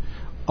thing,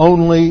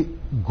 only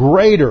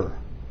greater.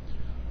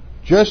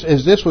 Just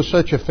as this was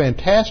such a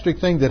fantastic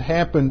thing that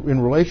happened in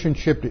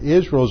relationship to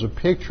Israel as a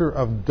picture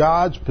of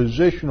God's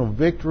positional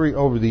victory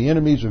over the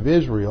enemies of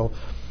Israel,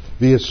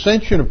 the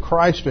ascension of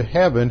Christ to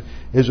heaven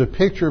is a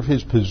picture of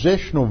His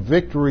positional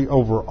victory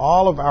over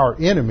all of our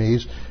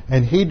enemies,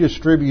 and He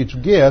distributes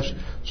gifts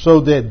so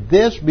that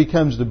this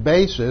becomes the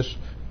basis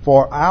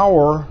for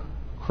our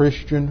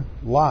Christian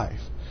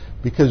life.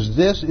 Because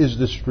this is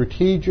the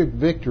strategic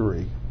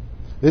victory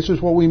This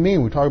is what we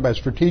mean. We talk about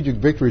strategic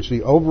victory. It's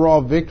the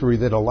overall victory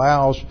that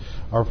allows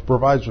or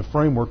provides a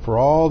framework for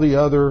all the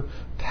other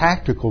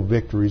tactical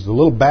victories, the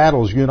little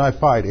battles you and I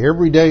fight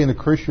every day in the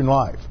Christian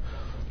life,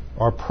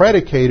 are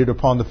predicated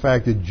upon the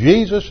fact that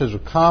Jesus has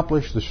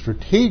accomplished the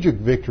strategic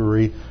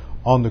victory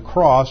on the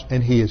cross,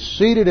 and He is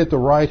seated at the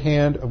right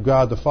hand of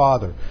God the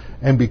Father.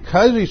 And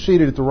because He's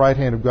seated at the right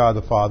hand of God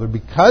the Father,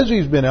 because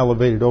He's been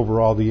elevated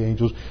over all the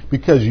angels,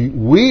 because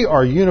we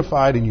are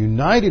unified and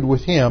united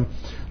with Him,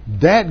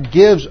 that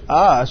gives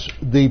us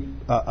the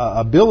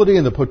ability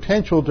and the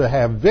potential to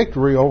have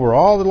victory over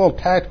all the little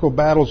tactical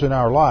battles in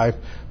our life.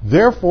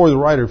 Therefore, the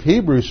writer of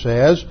Hebrews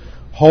says,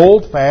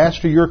 hold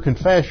fast to your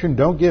confession.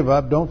 Don't give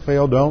up. Don't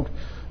fail.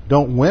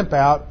 Don't wimp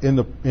out in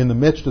the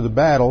midst of the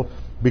battle,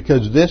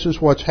 because this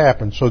is what's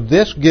happened. So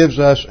this gives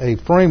us a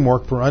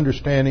framework for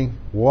understanding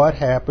what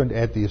happened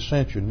at the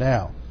ascension.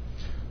 Now,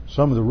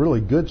 some of the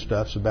really good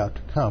stuff's about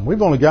to come.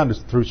 We've only gotten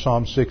through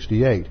Psalm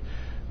 68.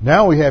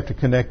 Now we have to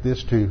connect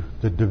this to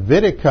the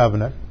Davidic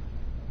covenant,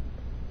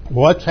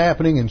 what's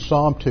happening in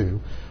Psalm 2,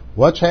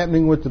 what's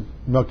happening with the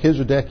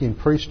Melchizedekian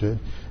priesthood,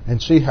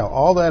 and see how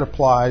all that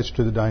applies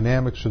to the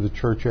dynamics of the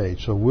church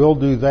age. So we'll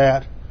do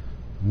that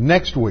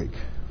next week.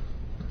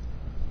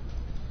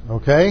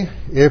 Okay?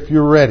 If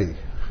you're ready.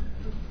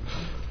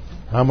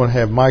 I'm going to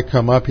have Mike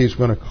come up. He's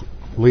going to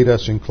lead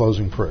us in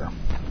closing prayer.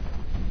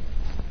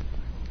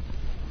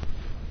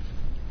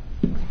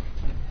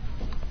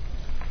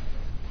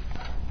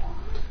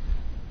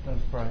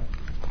 Let's pray.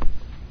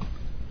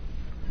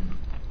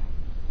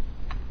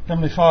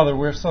 Heavenly Father,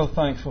 we're so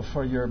thankful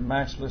for your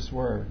matchless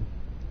word.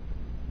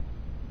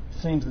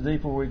 It seems the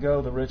deeper we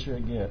go, the richer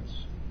it gets.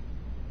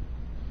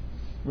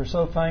 We're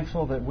so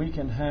thankful that we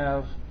can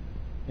have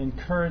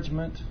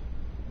encouragement,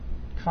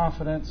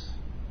 confidence,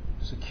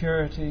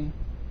 security,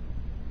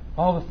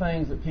 all the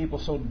things that people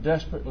so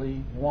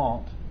desperately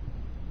want,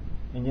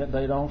 and yet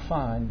they don't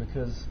find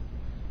because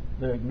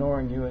they're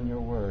ignoring you and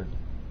your word.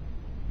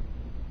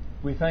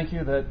 We thank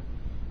you that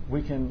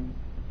we can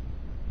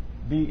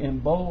be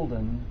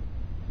emboldened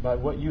by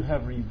what you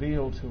have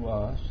revealed to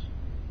us.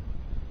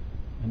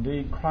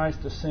 Indeed,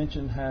 Christ's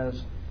ascension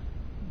has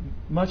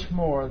much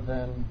more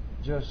than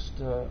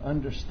just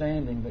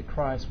understanding that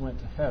Christ went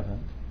to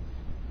heaven.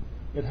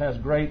 It has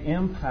great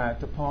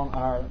impact upon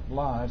our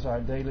lives, our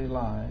daily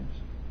lives.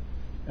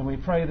 And we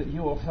pray that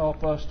you will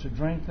help us to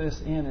drink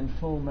this in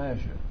full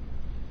measure,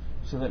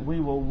 so that we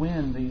will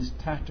win these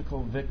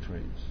tactical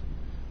victories,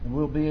 and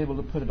we'll be able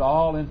to put it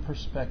all in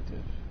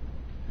perspective.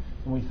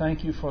 And we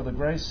thank you for the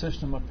grace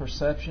system of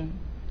perception,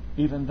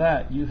 even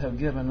that you have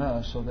given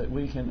us, so that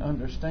we can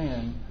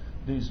understand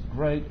these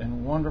great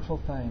and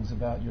wonderful things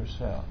about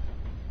yourself.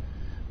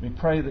 We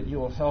pray that you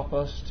will help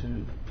us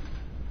to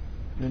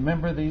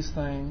remember these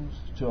things,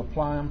 to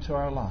apply them to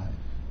our life.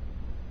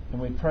 And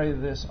we pray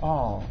this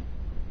all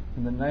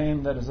in the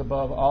name that is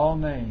above all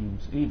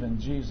names, even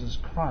Jesus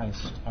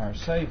Christ, our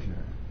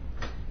Savior.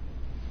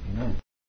 Amen.